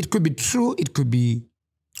 It could be true. It could be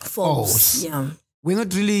false. Yeah. We're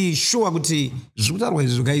not really sure.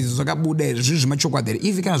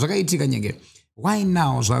 Why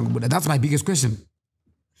now? That's my biggest question.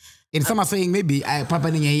 And some are saying maybe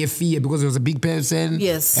Papa fear because he was a big person,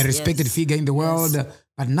 a respected figure in the world.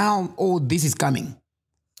 But now all this is coming.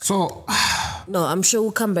 So no, I'm sure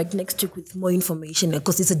we'll come back next week with more information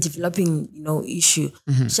because it's a developing, issue.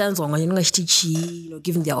 Giving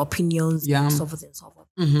their opinions, and so forth and so forth.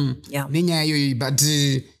 Yeah. But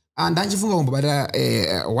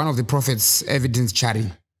one of the prophets, evidence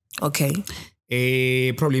Chari. Okay.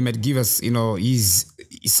 Probably might give us, his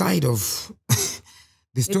side of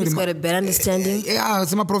the story. He's got a better understanding. Yeah,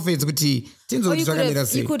 some prophets.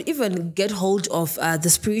 You could even get hold of the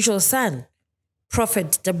spiritual son,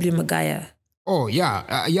 Prophet W. Magaya. Oh,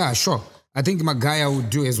 yeah, sure. I think Magaya would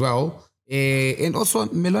do as well. And also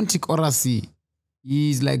Melontic Orasi.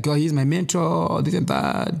 He's like, he's my mentor, this and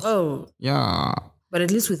that. Oh. Yeah. But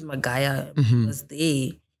at least with Magaya, because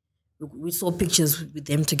we saw pictures with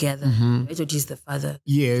them together. I thought he's the father.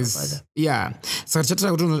 Yes. The father. Yeah. So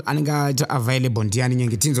Aninga available.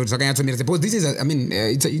 Because this is,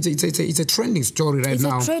 it's a trending story right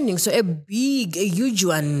now. It's a trending, so a huge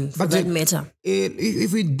one for that matter.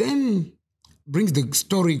 If we then brings the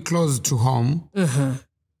story close to home,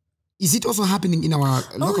 is it also happening in our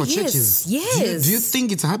local churches? Yes. Do you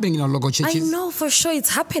think it's happening in our local churches? I know for sure it's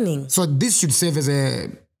happening. So this should serve as a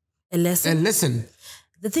lesson. A lesson.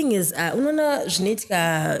 The thing is, unaona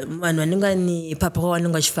zvinetika vanhu vanonga ni papa wavo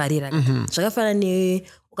vanonga vachifarira zvakafanana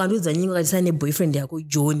ukandiudza nyika ukati ne boyfriend yako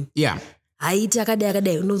John. Yeah. Haiti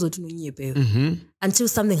akadai unozoti nonyepeyo until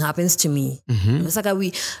something happens to me. Saka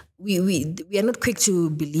we are not quick to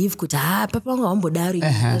believe kuti papa wangu hambodari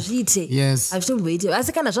azviite. Yes. Azvitomboite.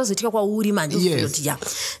 Asi kana zvazoitika kwauri manje uzoti ya.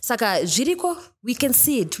 Saka zviriko, we can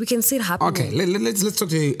see it happening. Okay, let's talk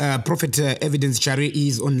to Prophet Evidence Chari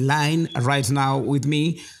is online right now with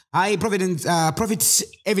me. Hi, Prophet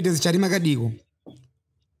Evidence Chari Makadiko.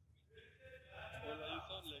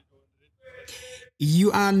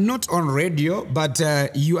 You are not on radio, but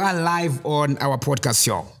you are live on our podcast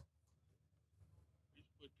show.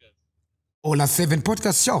 Ollah 7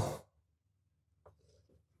 podcast show.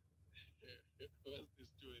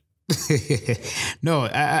 No,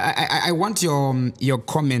 I want your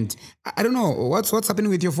comment. I don't know what's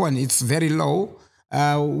happening with your phone. It's very low.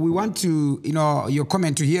 We want to, your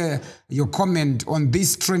comment, to hear your comment on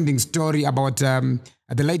this trending story about the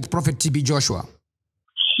late Prophet TB Joshua.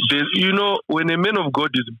 When a man of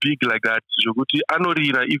God is big like that, even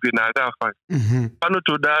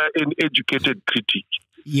Anotoda an educated critic.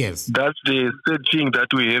 Yes. That's the third thing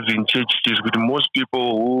that we have in churches with most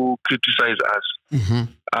people who criticize us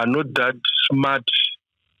are not that smart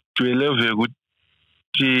to a level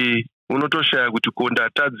unotoshaya kuti konda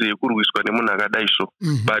atadze kurwiswa nemunhu akadai so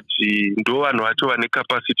but ndo vanhu vacho vane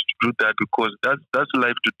capacity to do that because that's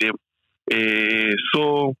life to them.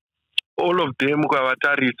 So all of them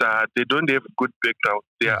they don't have good background.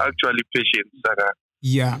 They are actually patient.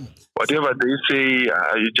 Yeah. Whatever they say,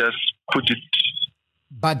 you just put it.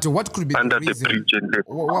 But what could be under the reason? The bridge and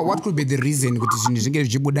what could be the reason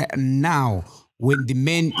now when the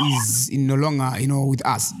man is no longer, with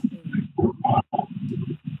us?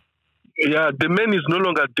 Yeah, the man is no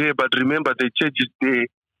longer there, but remember the church is there,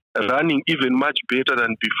 running even much better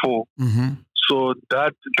than before. So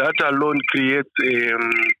that alone creates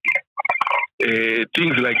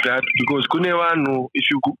things like that. Because Kunewanu, if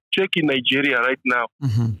you check in Nigeria right now,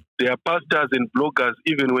 there are pastors and bloggers,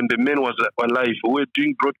 even when the man was alive, who were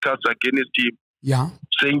doing broadcasts against him,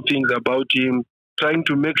 saying things about him, trying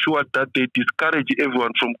to make sure that they discourage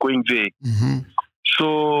everyone from going there.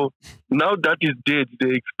 So now that is dead,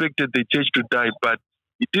 they expected the church to die, but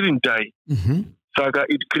it didn't die. Saga,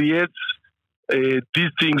 it creates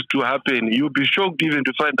these things to happen. You'll be shocked even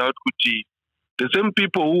to find out Kuti. The same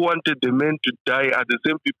people who wanted the men to die are the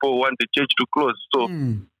same people who want the church to close. So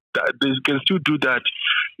they can still do that.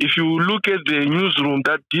 If you look at the newsroom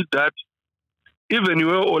that did that, even if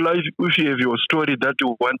you have your story that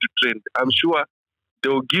you want to trend, I'm sure they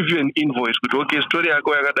will give you an invoice with okay story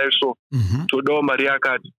yako yakadai so todawo mari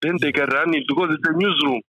yakati, then they can run it because it's a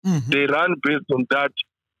newsroom. They run based on that.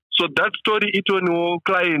 So that story it on your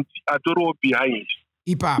client atoro behind,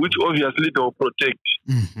 which obviously they will protect.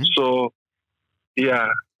 So yeah,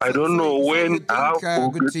 I don't know when how.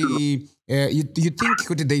 You think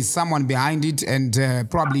there is someone behind it and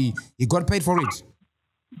probably he got paid for it?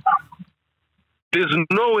 There's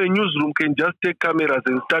no way newsroom can just take cameras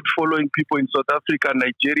and start following people in South Africa,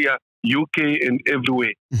 Nigeria, UK, and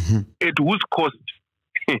everywhere. At whose cost?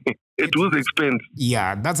 At whose expense?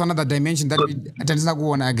 Yeah, that's another dimension that we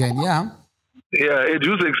go on again. Yeah. Yeah, at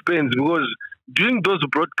whose expense? Because doing those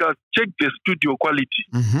broadcasts, check the studio quality.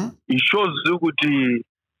 It shows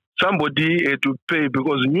somebody to pay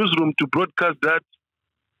because newsroom to broadcast that.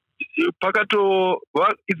 Pakato,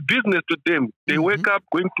 well, it's business to them. They wake up,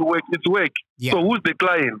 going to work, it's work. Yeah. So who's the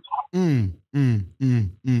client? Who's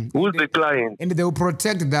the client? And they will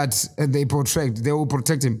protect that, they will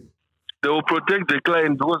protect him. They will protect the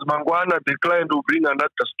client because Mangwana, the client will bring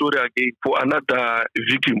another story again for another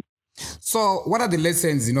victim. So what are the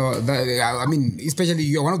lessons, I mean, especially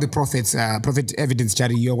you're one of the prophets, Prophet Evidence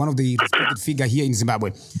Charity, you're one of the respected figure here in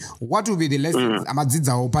Zimbabwe. What will be the lessons?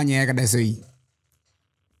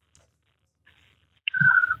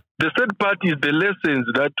 The third part is the lessons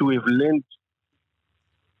that we've learned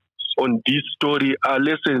on this story are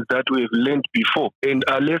lessons that we've learned before, and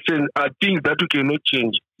are lessons are things that we cannot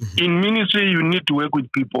change. In ministry, you need to work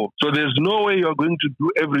with people. So there's no way you're going to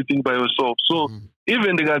do everything by yourself. So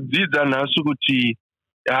even the Gadziza and Asuguti,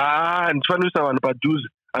 and Fanusa and Paduz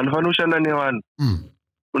and Fanushana Newan,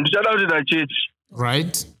 and shout out to the church.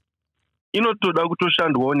 Right. You know, to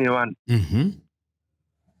Dagutoshand one.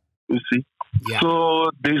 You see? Yeah.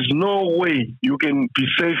 So there's no way you can be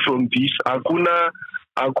safe from this. Akuna.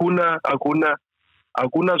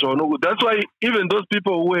 That's why even those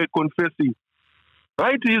people who were confessing,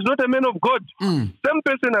 right? He's not a man of God. Same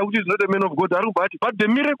person who is not a man of God, but the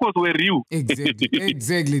miracles were real.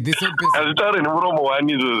 Exactly. The same person.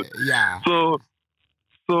 Yeah. So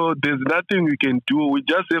there's nothing we can do. We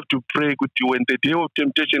just have to pray when the day of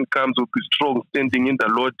temptation comes, we'll be strong, standing in the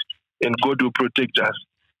Lord, and God will protect us.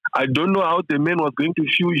 I don't know how the man was going to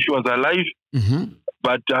feel if he was alive,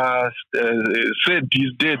 but said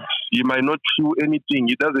he's dead. He might not feel anything.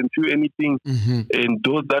 He doesn't feel anything. And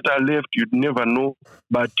those that are left, you'd never know.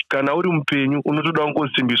 But because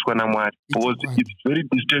it's very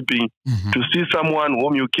disturbing to see someone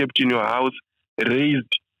whom you kept in your house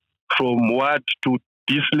raised from what to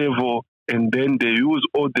this level, and then they use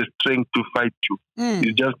all the strength to fight you.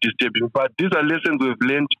 It's just disturbing. But these are lessons we've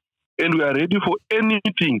learned. And we are ready for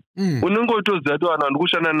anything. Knowing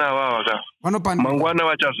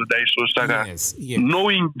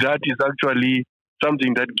that is actually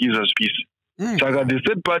something that gives us peace. So the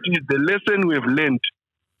third part is the lesson we have learned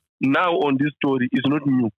now on this story is not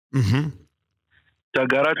new.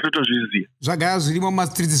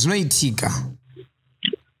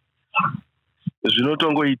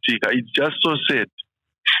 It's just so sad.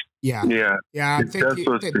 Yeah.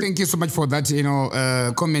 Thank you so much for that,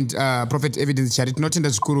 comment, Prophet Evidence Charity, not in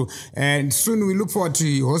the school. And soon we look forward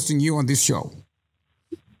to hosting you on this show.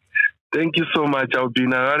 Thank you so much. I'll be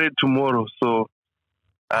in Harare tomorrow, so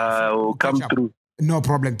I'll come through. No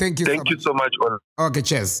problem. Thank you so much. Okay,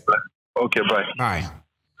 cheers. Okay, bye. Bye.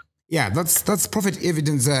 Yeah, that's Prophet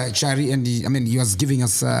Evidence Charity, and he was giving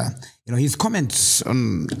us, his comments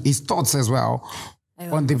on his thoughts as well.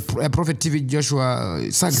 On the Prophet TV Joshua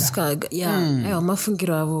saga.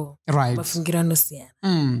 Right.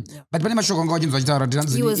 But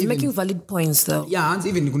he was making valid points though. Yeah, and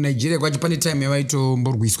even in Nigeria, my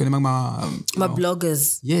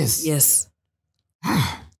bloggers. Yes.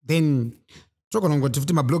 Then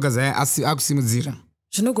my bloggers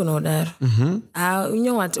you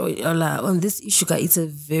know what, Ollah, on this issue, it's a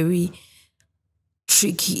very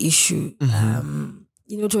tricky issue.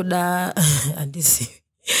 And this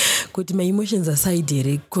kuti my emotions aside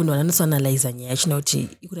here kuno analyze nyaya chinoti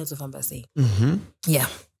ikuratofamba sei. Yeah,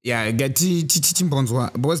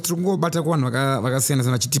 tichimbonzwa because tirikungobata kuvanhu vakasiyana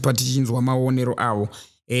sana chitipa tichinzwa maonero avo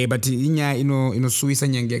but inyaya inosuwisa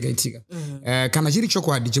nyanga yakaitika kana chiri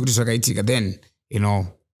chokwadi chekuti zvakaitika then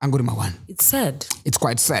angori mawani. It's sad. It's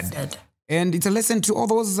quite sad. And it's a lesson to all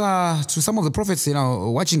those to some of the prophets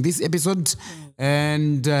watching this episode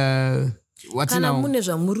and kana mune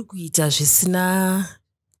zvamuri kuita zvisina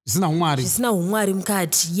umwari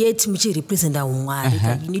mukati yet muchirepresenta umwari,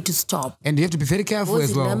 you need to stop, and you have to be very careful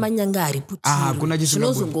as well. Manyanga ari putiri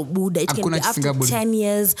zvinozongobuda, it can be after 10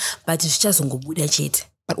 years but zvichazongobuda chete.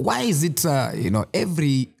 But why is it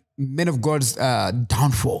every man of God's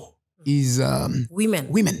downfall is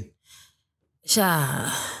women.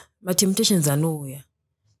 Sha, my temptations are nowhere.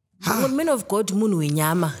 Men of God munhu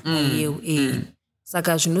wenyama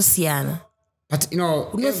saka zvinosiyana. But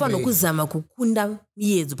unofana kuzama kukunda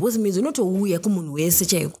miyedzo because miyedzo inotouya kumunhu wese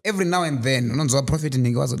chaiko. Every now and then unonzwa prophet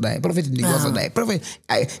ndinge wazodai. Prophet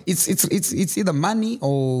it's either money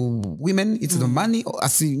or women, it's the money or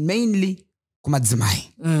mainly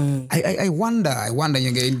kumadzimai. I wonder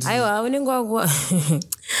nyenge. Aiwa unenge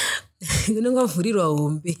vhurirwa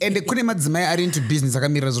hombe. And kune madzimai are into business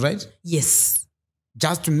akamirira, right? Yes.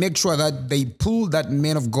 Just to make sure that they pull that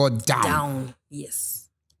man of God down. Yes.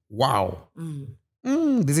 Wow.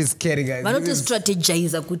 This is scary, guys. But not to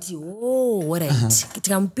strategize kuti what right.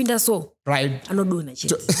 Tikampinda so. Right. Anodona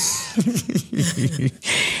chete.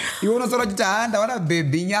 You want to sort of stand wana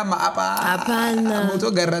baby nyama apa. Hapana.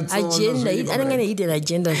 Mutogara tsono. Agenda. Anengane hidden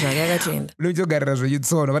agenda zvakakatenda. Mutogara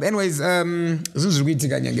zvitsono. But anyways,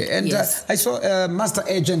 zvinzvikuitika nyenge. And yes. I saw Master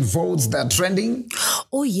Agent votes that trending.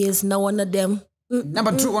 Oh yes, now one of them.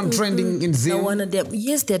 Number 2 on trending in Zim. Now one of them.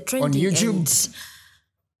 Yes, they're trending on YouTube.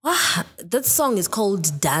 That song is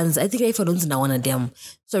called Dance. I think I don't know one of them.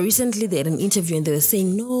 So recently they had an interview and they were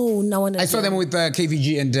saying, no, now one of them. I saw them with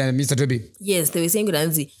KVG and Mr. Toby. Yes, they were saying,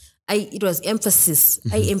 it was emphasis.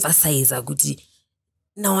 I emphasize,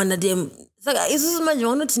 now one of them.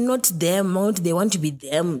 It's not them, they want to be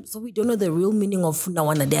them. So we don't know the real meaning of now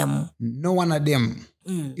one of them. No one of them.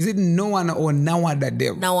 Is it no one or now one of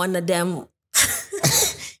them? Now one of them.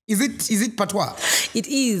 Is it patois? It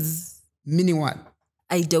is. Meaning what?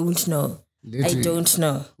 I don't know. I don't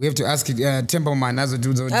know. We have to ask Temple Man as a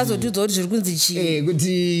dude.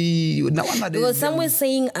 Because somewhere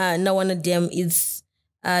saying now one of them is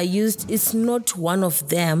used. It's not one of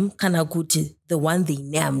them. Kanakuti, the one they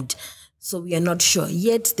named. So we are not sure.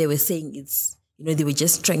 Yet they were saying it's. They were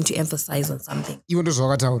just trying to emphasize on something. Even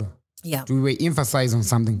though yeah, we were emphasize on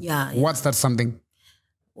something. Yeah. What's that something?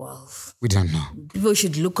 Well, we don't know. People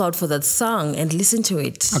should look out for that song and listen to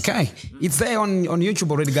it. Okay. It's there on YouTube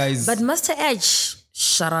already, guys. But Master Edge,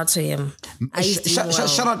 shout out to him.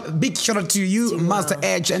 Shout out, big shout out to you, Master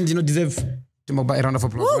Edge, and deserve a round of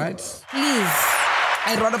applause, right? Please.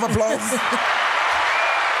 A round of applause.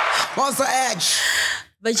 Master Edge.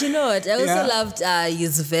 But you know what? I also loved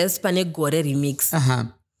his verse, Pane Gore remix. I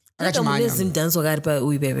got you, dance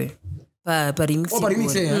remix.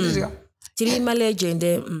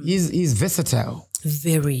 He's versatile.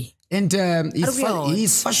 Very. And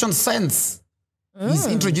his fashion sense. He's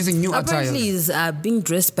introducing new attire. Apparently he's being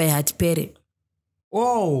dressed by Hatipere.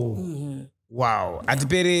 Oh. Wow.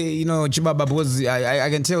 Hatipere, Chibaba, because I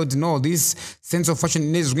can tell this sense of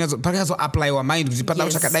fashion is also apply our mind. Yes.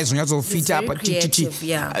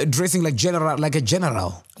 Dressing like a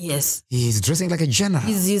general. Yes. He's dressing like a general.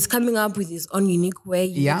 He's coming up with his own unique way,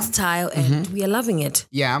 unique style, and we are loving it.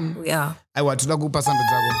 Yeah. We are. I want to talk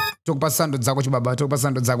sando dzako chibaba, talk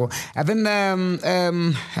sando dzako. And then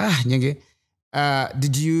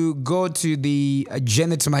did you go to the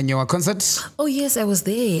Janet Manyowa concert? Oh yes, I was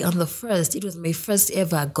there on the first. It was my first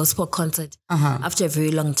ever gospel concert after a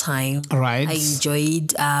very long time. Right. I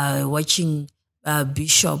enjoyed watching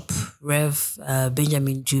Bishop Rev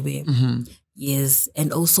Benjamin Jube. Yes,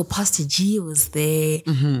 and also Pastor G was there.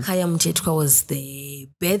 Kaya Mtetkwa was there.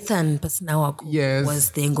 Beth and Pasinawa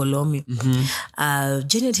was there. Ngolomi.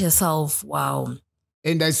 Janet herself, wow.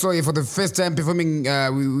 And I saw you for the first time performing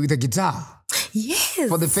with a guitar. Yes.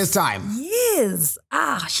 For the first time. Yes.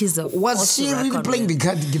 She's a. Was she really playing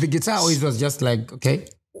the guitar, or it was just like okay?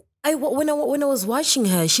 When I was watching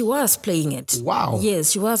her, she was playing it. Wow.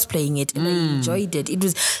 Yes, she was playing it, and I enjoyed it.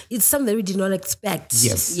 It's something that we did not expect.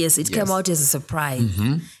 Yes. Yes, it came out as a surprise,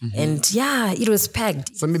 and it was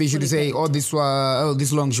packed. So maybe you should say, this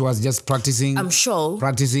long she was just practicing. I'm sure.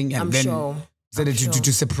 Practicing, and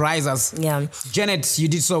to surprise us. Yeah. Janet, you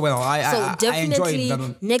did so well. I enjoyed that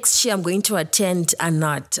one. Next year I'm going to attend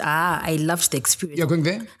ANOT. I loved the experience. You're going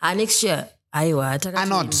there? Next year. ANOT.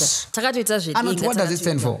 ANOT, what does it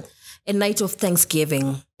stand for? A night of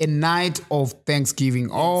Thanksgiving. A night of Thanksgiving.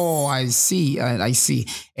 Yes. Oh, I see. I see.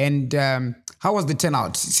 And how was the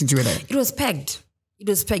turnout since you were there? It was packed. It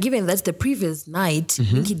was packed. Given that the previous night,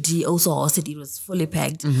 Mickey D also hosted, it was fully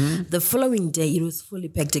packed. The following day, it was fully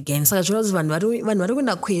packed again. So I was gospel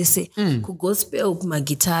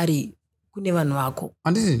magitari.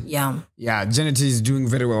 Yeah, Janet is doing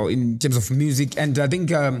very well in terms of music. And I think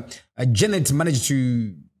Janet managed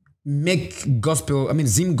to make Zim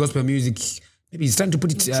gospel music maybe he's trying to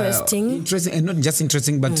put it interesting, and not just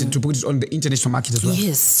interesting, but to put it on the international market as well.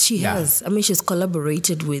 Yes, she has. I mean, she's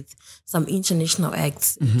collaborated with some international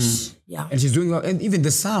acts. Yeah, and she's doing well. And even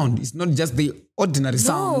the sound is not just the ordinary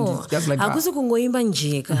sound. It's just like that.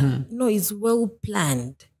 No, it's well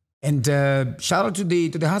planned. And shout out to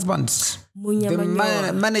the husband,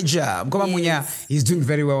 the manager. Yes. He's doing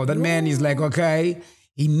very well. That man is like, okay,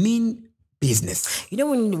 he mean business. You know,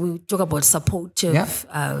 when we talk about supporting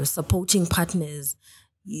partners,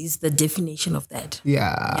 is the definition of that.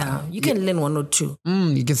 Yeah. You can learn one or two.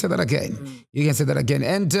 You can say that again. You can say that again.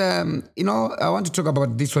 And, you know, I want to talk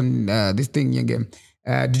about this one, this thing again.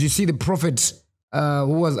 Did you see the prophet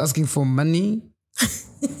who was asking for money?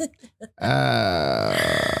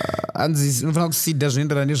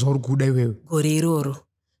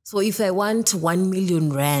 So if I want 1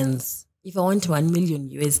 million rands, if I want 1 million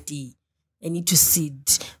USD, I need to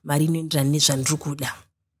seed Marino and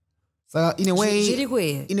so in a way, it's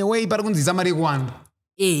a marijuana.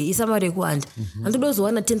 It's a marijuana. And those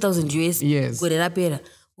want 10,000 US. Yes.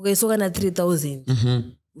 Okay, so 3,000.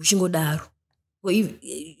 Ushingo well,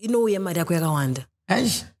 you know where Maria Kwagawanda.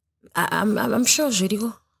 I'm sure,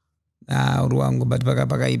 Jericho. But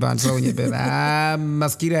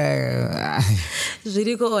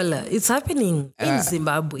Ollah, it's happening in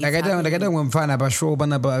Zimbabwe. I got show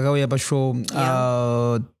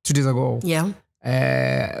 2 days ago. Yeah.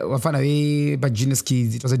 But Genius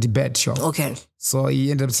Kids, it was a debate show. Okay. So he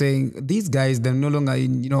ended up saying these guys, they're no longer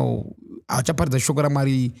in, you know, the sugar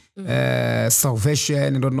mari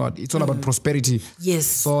salvation and whatnot. It's all about prosperity. Yes.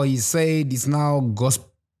 So he said it's now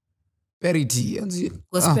prosperity.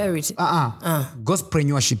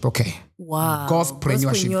 Gospreneurship, okay. Wow.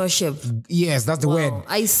 Gospreneurship. Yes, that's the word.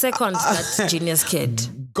 I second that Genius Kid.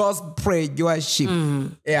 Gospreneurship.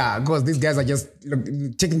 Yeah, because these guys are just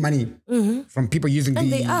taking money from people using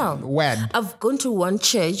the word. I've gone to one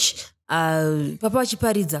church. Papa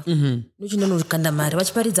vachiparidza. Kandamari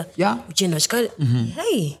vachiparidza. Yeah.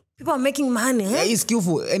 Hey, people are making money. Yeah, he's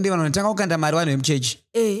skillful. And they want to kandamari one in church.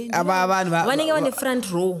 One in the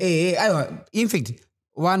front row. In fact,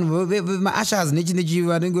 one with my ushers, you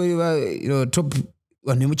know, top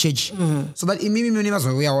one church. So that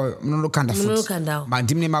we are no kanda food.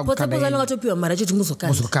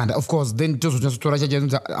 Of course, then just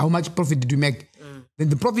how much profit did you make? Then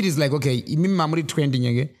the profit is like, okay, memory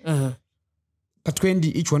 20 but 20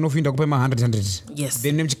 each one of you pay 100. Yes.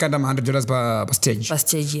 Then $100 per stage. Per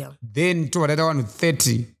stage, yeah. Then to another one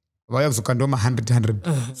 30. We also can do 100.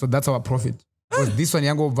 So that's our profit. Because this one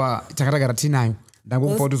yango over Takaratina.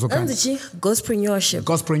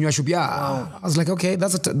 Gospreneurship. Yeah. Wow. I was like, okay,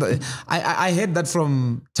 that's I heard that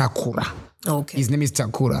from Takura. Okay. His name is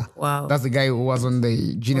Takura. Wow. That's the guy who was on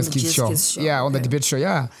the Genius Kids show. Yeah, on the debate show.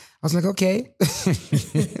 Yeah. I was like, okay.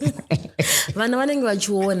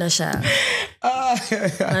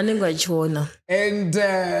 And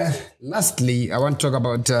lastly, I want to talk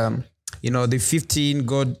about the 15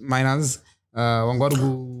 gold miners,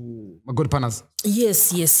 gold partners.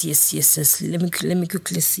 Yes. Let me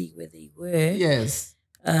quickly see where they were. Yes.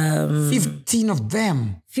 15 of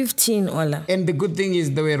them. 15, Ollah. And the good thing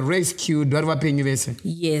is they were rescued.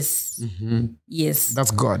 Yes. Yes.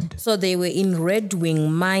 That's good. So they were in Red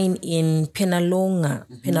Wing mine in Penalonga.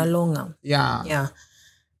 Yeah. Yeah.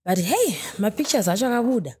 But hey, my pictures are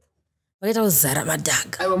Jagabuda. But it was Zara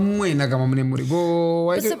Madag.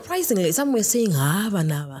 But surprisingly, some were saying,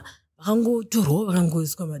 Banava. I'm like,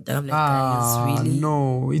 really?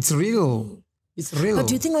 No, it's real. It's real. But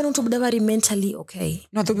do you think we're not mentally okay?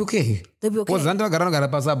 No, they'll be okay. They'll be okay. But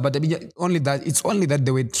only that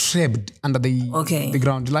they were trapped under the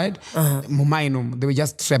ground, right? They were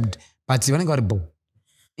just trapped. But when I got a bow.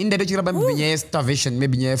 In the starvation,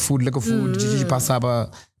 maybe food, like food,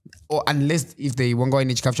 or unless if they won't go in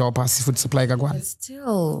each capture or pass food supply. But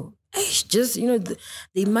still, just, the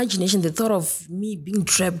imagination, the thought of me being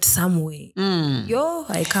trapped somewhere.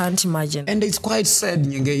 I can't imagine. And it's quite sad,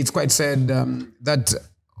 It's quite sad that,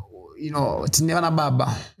 it's never a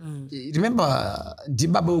baba. Remember,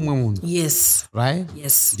 Dibaba Umamunu? Yes. Right?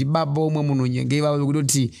 Yes. Dibaba Umamunu, gave out good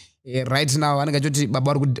tea. Right now, I think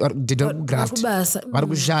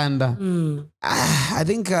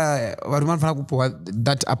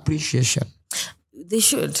that appreciation. They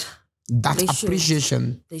should.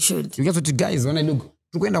 Appreciation. They should. Because what guys, when I look,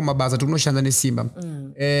 tukwenda mabaza tukunoshanda nesimba.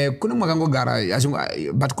 Kuna mwakangogara,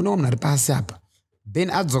 but kuna mnaripasi hapa. Then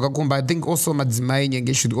adzoka kumba, I think also madzimai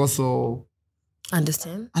nyenge should also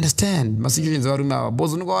understand. Masituations waruma.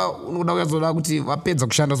 Bozo nuka zola kuti wapedza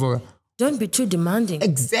kushanda soka. Don't be too demanding.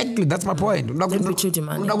 Exactly, that's my point. Don't be too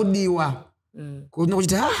demanding. Unakudiwa.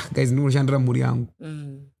 Guys, nukushandira muri yangu.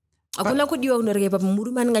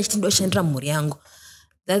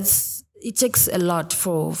 It takes a lot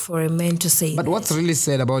for a man to say. But what's really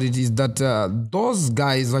sad about it is that those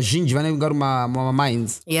guys,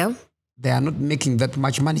 minds, they are not making that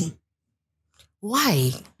much money.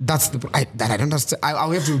 Why? That's I don't understand. I'll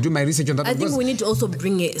have to do my research on that. I think we need to also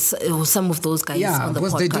bring some of those guys on the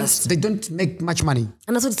podcast. Because they don't make much money.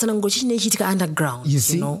 And that's what it's underground. You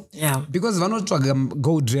see? You know? Yeah. Because we're not talking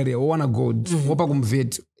gold area or one gold.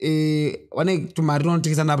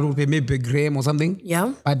 Maybe a gram or something.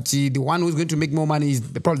 Yeah. But the one who's going to make more money is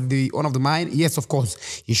probably the owner of the mine. Yes, of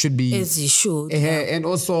course. He should be. Yes, he should. And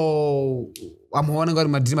also, I'm wondering about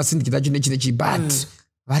my but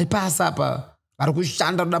very pass up.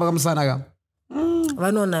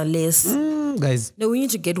 Guys, no, we need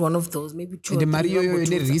to get one of those, maybe two. The Mario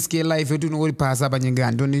risky life. You don't know pass up and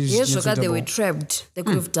yes, because they were trapped. They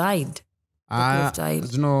could have died.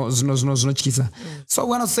 No. So I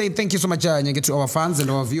want to say thank you so much to our fans and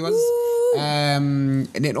our viewers, and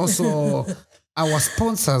then also our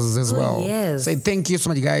sponsors as well. Yes. Say thank you so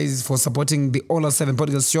much, guys, for supporting the Ollah 7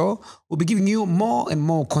 podcast show. We'll be giving you more and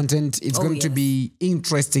more content. It's going to be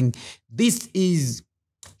interesting. This is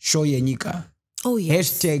Show Yenika. Oh,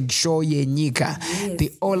 yes. Hashtag Show Yenika. Yes.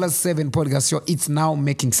 The Ollah 7 podcast show. It's now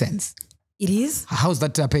making sense. It is? How's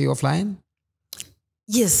that pay offline?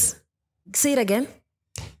 Yes. Say it again.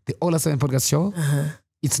 The Ollah 7 podcast show.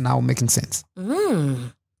 It's now making sense.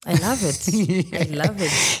 I love it. I love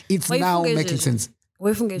it. It's now making sense.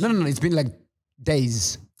 No. It's been like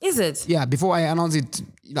days. Is it? Yeah, before I announce it,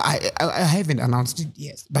 I haven't announced it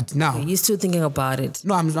yet. But now. You're still thinking about it?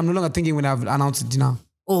 No, I'm no longer thinking when I've announced it now.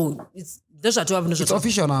 Oh, it's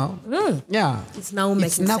official now. Yeah. It's now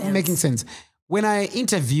making sense. When I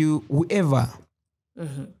interview whoever,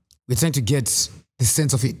 we're trying to get the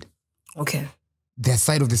sense of it. Okay. Their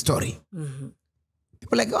side of the story.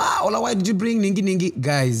 People are like, Ollah, why did you bring Ningi?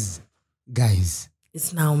 Guys.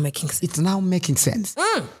 It's now making sense. It's now making sense.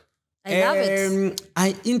 I love it.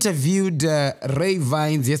 I interviewed Ray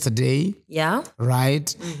Vines yesterday. Yeah.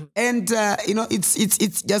 Right. And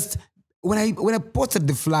it's just when I posted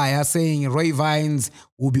the flyer saying Ray Vines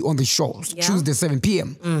will be on the show Tuesday 7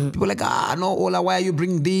 p.m. People are like, no, Ollah, why are you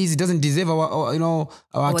bringing this? It doesn't deserve our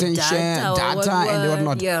attention, data and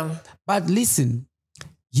whatnot. Yeah. But listen,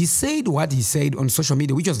 he said what he said on social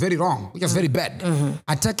media, which was very wrong, which was very bad,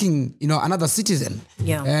 attacking another citizen,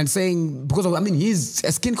 and saying because of his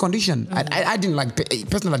skin condition. I didn't like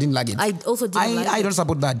personally. I didn't like it. I also didn't like it. I don't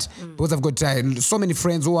support that because I've got so many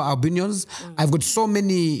friends who are albinians. I've got so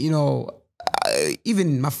many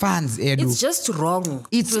even my fans. It's just wrong.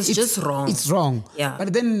 It's just wrong. It's wrong. Yeah.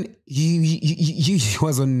 But then he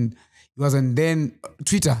was on then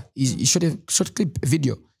Twitter. He shot a short clip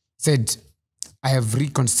video. Said, I have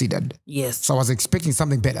reconsidered. Yes. So I was expecting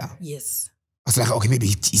something better. Yes. I was like, okay, maybe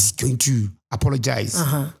he's going to apologize.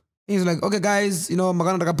 He's like, okay, guys,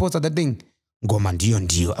 Magana posted that thing. Go man, dio.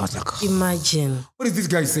 I was like, imagine. What is this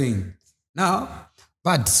guy saying? Now,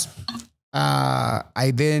 but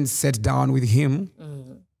I then sat down with him,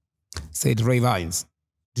 said, Ray Vines,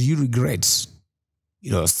 do you regret,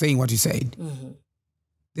 saying what you said? Then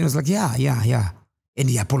I was like, yeah. And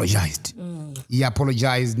he apologized. He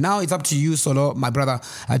apologized. Now it's up to you, Solo, my brother,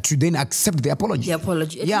 to then accept the apology. At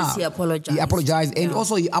least he apologized. He apologized, and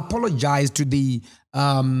also he apologized to the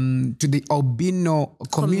albino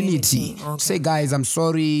community. Okay. Say, guys, I'm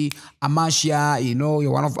sorry, Amasha. You're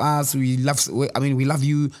one of us. We love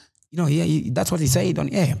you. That's what he said on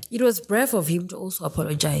air. It was brave of him to also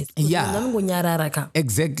apologize. Yeah,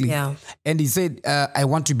 exactly. Yeah, and he said, I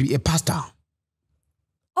want to be a pastor.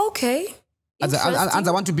 Okay. As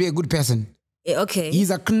I want to be a good person. Okay.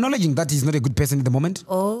 He's acknowledging that he's not a good person at the moment.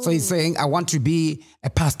 Oh. So he's saying, I want to be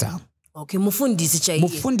a pastor. Okay,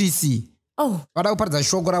 mufundisi. Oh. So, I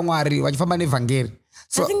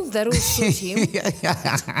think that will suit him.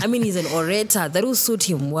 He's an orator. That will suit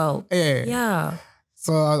him well. Yeah.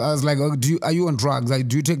 So I was like, are you on drugs?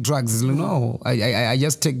 Do you take drugs? He's like, no, I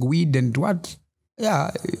just take weed and what?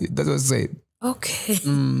 Yeah, that's what I said. Okay.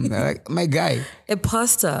 Like my guy. A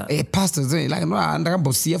pastor. Like, no, I'm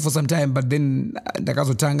here for some time, but then and then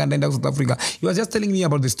South Africa. He was just telling me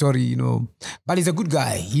about the story, But he's a good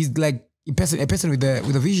guy. He's like a person with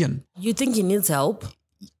a vision. You think he needs help?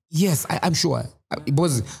 Yes, I'm sure.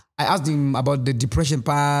 Because I asked him about the depression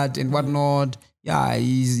part and whatnot. Yeah,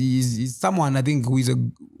 he's someone I think he's a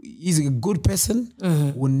good person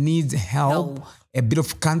who needs help. A bit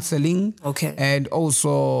of counseling. Okay. And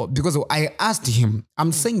also because I asked him,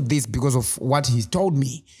 I'm saying this because of what he told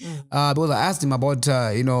me. Because I asked him about,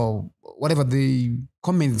 whatever the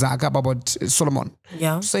comments are about Solomon.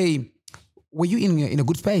 Yeah. Say, were you in a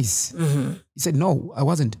good space? He said, no, I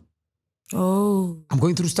wasn't. Oh, I'm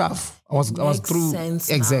going through stuff. I was through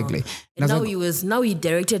exactly. And now he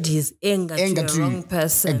directed his anger to the wrong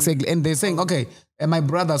person. Exactly. And they're saying, okay, my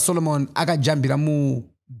brother Solomon akajambira mu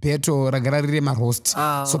beto ragararire ma host.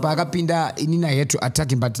 So pakapinda inina had to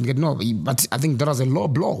attack him, but I think that was a low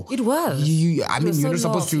blow. It was. You're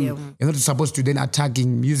not supposed to then attack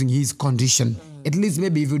him using his condition. At least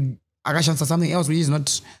maybe if you akashansa something else which is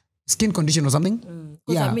not skin condition or something.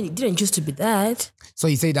 Yeah. I mean, it didn't used to be that. So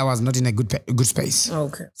he said I was not in a good space.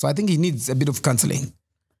 Okay. So I think he needs a bit of counseling.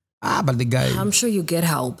 But the guy... I'm sure you get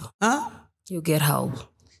help. Huh? You get help.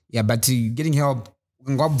 Yeah, but getting help...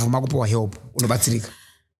 Yeah,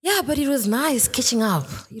 but it was nice catching up.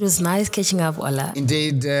 Ollah.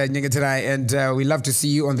 Indeed, Nyengeterai, and we love to see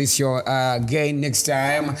you on this show again next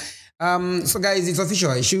time. So guys, it's official.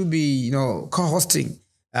 I should be, co-hosting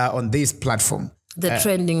on this platform. The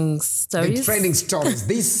trending stories. The trending stories.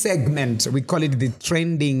 This segment, we call it the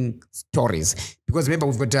trending stories. Because remember,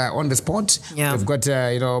 we've got on the spot, we've got,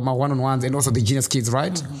 my one-on-ones and also the Genius Kids,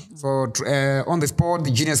 right? So on the spot,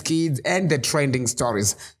 the Genius Kids and the trending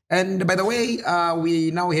stories. And by the way,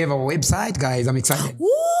 we now have our website, guys. I'm excited. Woo!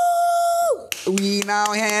 We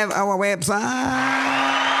now have our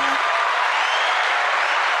website.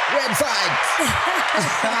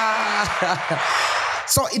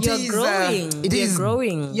 So You're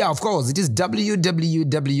growing. Yeah, of course. It is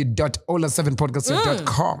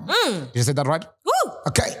www.ollah7podcast.com. Did you say that right? Woo!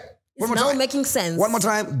 Okay. It's now making sense. One more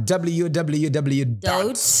time.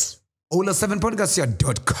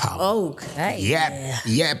 www.ollah7podcast.com. Okay.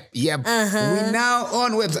 Yep. We now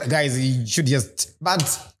on website. Guys, you should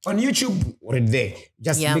but on YouTube, already there.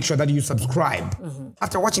 Just make sure that you subscribe.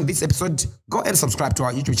 After watching this episode, go and subscribe to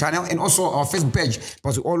our YouTube channel and also our Facebook page,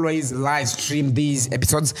 because we always live stream these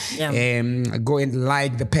episodes. Go and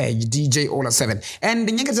like the page, DJ Ollah7. And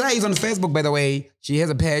Nyengeterai is on Facebook, by the way. She has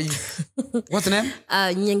a page. What's the name?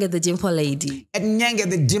 Nyenge the Dimple Lady. And Nyenge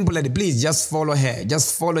the Dimple Lady. Please just follow her.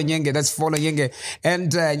 Just follow Nyenge. Let's follow Nyenge.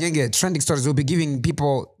 And Nyenge, Trending Stories will be giving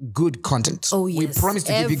people good content. Oh, yes. We promise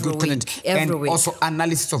to give you good content. Every week. Also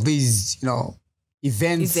analysis of these,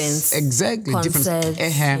 events. Exactly. Concerts,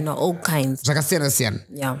 all kinds. Yeah.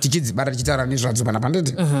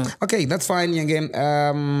 Okay, that's fine.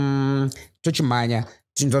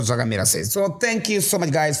 So thank you so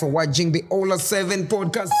much, guys, for watching the Ollah7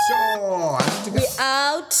 podcast show. We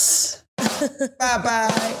out.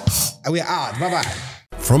 Bye-bye. We are out. Bye-bye.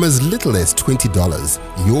 From as little as $20,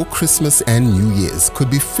 your Christmas and New Year's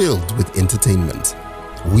could be filled with entertainment.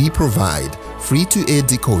 We provide free-to-air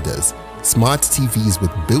decoders, smart TVs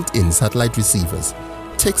with built-in satellite receivers,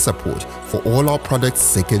 tech support for all our products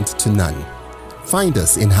second to none. Find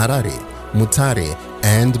us in Harare, Mutare,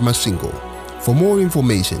 and Mashingo. For more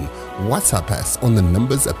information, WhatsApp us on the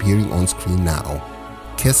numbers appearing on screen now.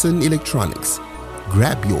 Kesson Electronics.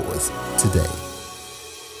 Grab yours today.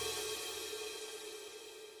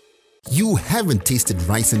 You haven't tasted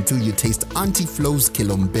rice until you taste Auntie Flo's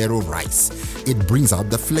Kilombero rice. It brings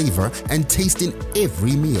out the flavor and taste in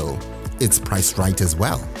every meal. It's priced right as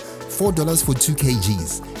well. $4 for 2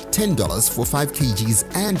 kgs, $10 for 5 kgs,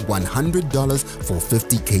 and $100 for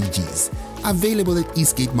 50 kgs. Available at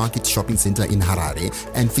Eastgate Market Shopping Center in Harare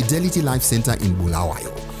and Fidelity Life Center in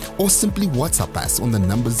Bulawayo. Or simply WhatsApp us on the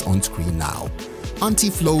numbers on screen now. Auntie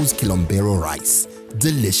Flo's Kilombero rice.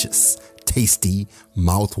 Delicious, tasty,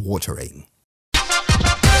 mouth-watering.